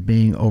recent ad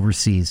being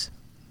overseas.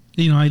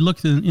 I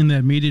looked in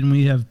that meeting,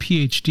 we have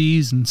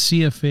PhDs and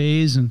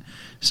CFAs and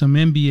some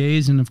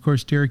MBAs. And of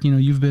course, Derek,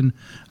 you've been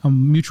a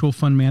mutual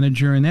fund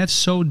manager, and that's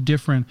so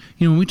different.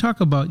 When we talk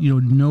about,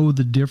 know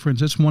the difference,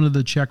 that's one of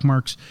the check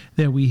marks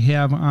that we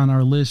have on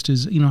our list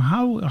is,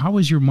 how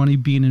is your money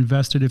being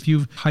invested? If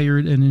you've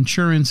hired an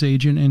insurance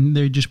agent and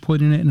they just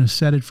put in it in a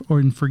set it or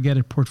and forget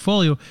it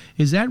portfolio,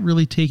 is that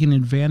really taking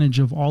advantage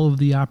of all of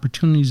the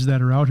opportunities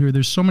that are out here?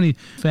 There's so many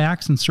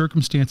facts and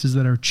circumstances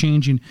that are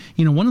changing.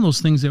 One of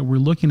those things that we're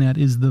looking at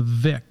is the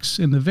VIX,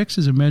 and the VIX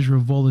is a measure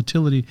of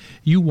volatility.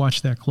 You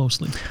watch that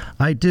closely.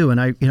 I do,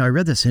 and I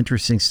read this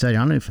interesting study. I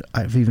don't know if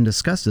I've even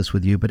discussed this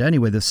with you, but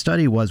anyway, the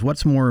study was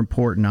what's more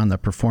important on the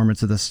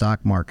performance of the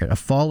stock market, a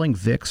falling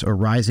VIX or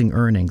rising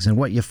earnings. And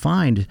what you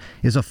find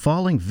is a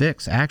falling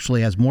VIX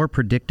actually has more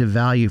predictive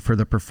value for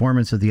the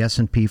performance of the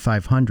S&P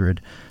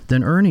 500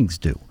 than earnings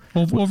do.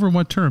 Over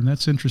what term?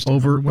 That's interesting.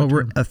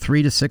 Over a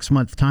 3 to 6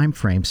 month time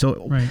frame.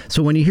 So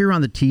when you hear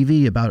on the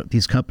TV about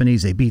these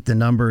companies, they beat the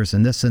numbers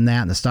and this and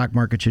that, and the stock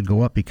market should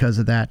go up because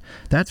of that,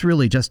 that's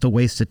really just a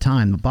waste of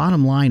time. The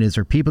bottom line is,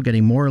 are people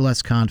getting more or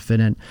less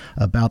confident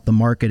about the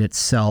market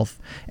itself?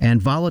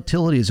 And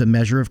volatility is a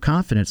measure of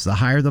confidence. The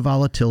higher the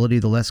volatility,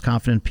 the less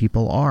confident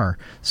people are.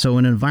 So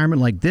in an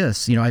environment like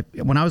this,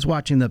 when I was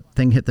watching the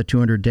thing hit the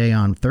 200-day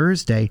on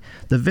Thursday,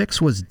 the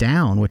VIX was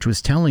down, which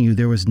was telling you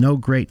there was no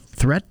great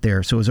threat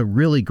there. So it was a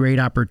really great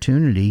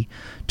opportunity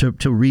to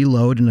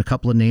reload in a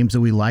couple of names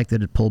that we like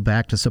that had pulled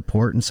back to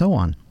support and so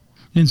on.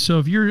 And so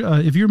if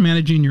you're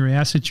managing your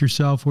assets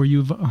yourself, or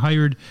you've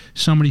hired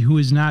somebody who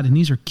is not, and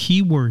these are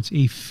keywords,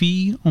 a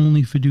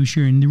fee-only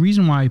fiduciary. And the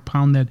reason why I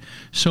pound that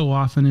so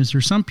often is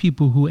there's some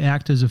people who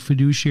act as a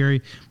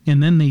fiduciary,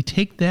 and then they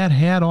take that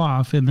hat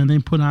off, and then they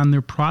put on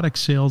their product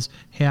sales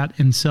hat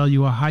and sell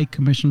you a high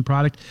commission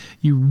product.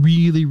 You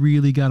really,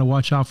 really got to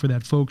watch out for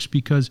that, folks,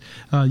 because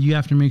you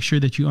have to make sure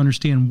that you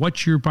understand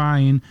what you're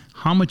buying,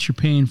 how much you're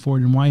paying for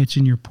it, and why it's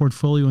in your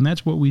portfolio. And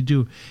that's what we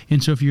do.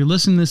 And so if you're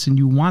listening to this and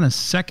you want a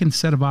second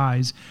set of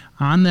eyes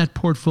on that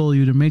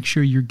portfolio to make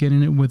sure you're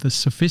getting it with a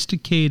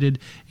sophisticated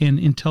and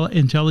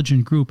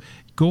intelligent group,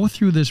 go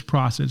through this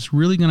process. It's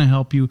really going to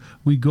help you.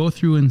 We go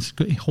through and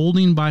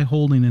holding by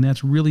holding, and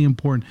that's really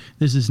important.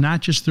 This is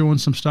not just throwing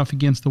some stuff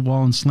against the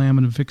wall and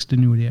slamming a fixed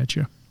annuity at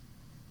you.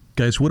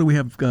 Guys, what do we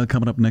have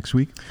coming up next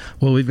week?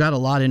 Well, we've got a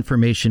lot of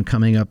information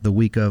coming up the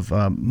week of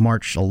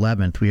March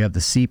 11th. We have the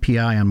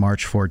CPI on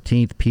March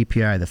 14th,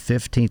 PPI the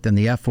 15th, and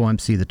the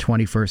FOMC the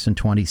 21st and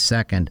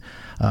 22nd.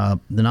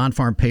 The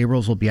non-farm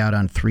payrolls will be out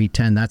on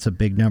 3/10. That's a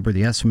big number.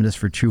 The estimate is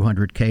for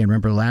 200K. And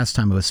remember, last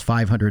time it was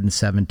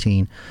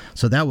 517.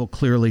 So that will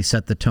clearly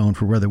set the tone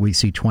for whether we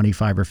see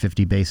 25 or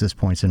 50 basis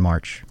points in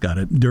March. Got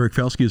it. Derek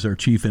Felsky is our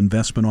Chief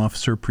Investment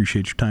Officer.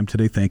 Appreciate your time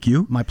today. Thank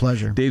you. My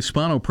pleasure. Dave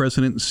Spano,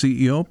 President and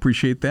CEO.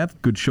 Appreciate that.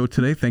 Good show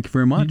today. Thank you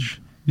very much.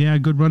 Yeah,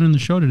 good running the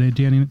show today,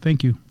 Danny.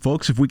 Thank you.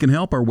 Folks, if we can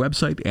help, our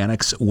website,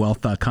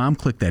 annexwealth.com.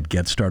 Click that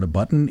Get Started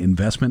button.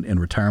 Investment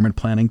and retirement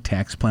planning,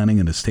 tax planning,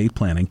 and estate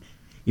planning.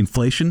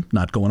 Inflation,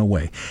 not going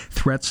away.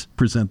 Threats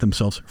present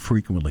themselves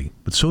frequently,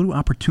 but so do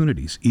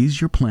opportunities.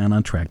 Is your plan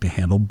on track to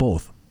handle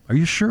both? Are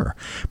you sure?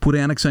 Put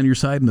Annex on your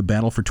side in the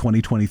battle for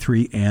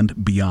 2023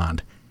 and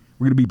beyond.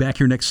 We're going to be back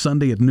here next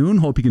Sunday at noon.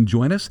 Hope you can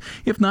join us.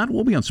 If not,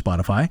 we'll be on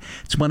Spotify.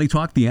 It's Money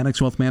Talk, the Annex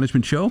Wealth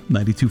Management Show,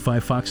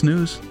 92.5 Fox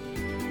News.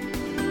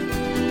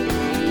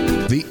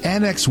 The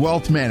Annex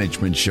Wealth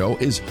Management Show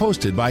is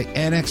hosted by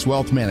Annex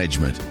Wealth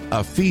Management,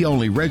 a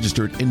fee-only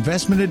registered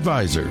investment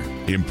advisor.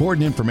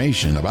 Important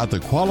information about the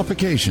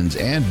qualifications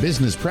and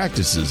business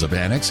practices of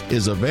Annex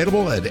is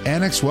available at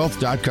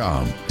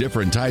annexwealth.com.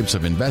 Different types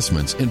of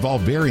investments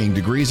involve varying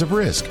degrees of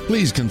risk.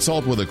 Please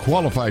consult with a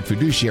qualified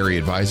fiduciary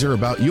advisor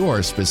about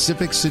your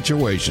specific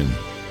situation.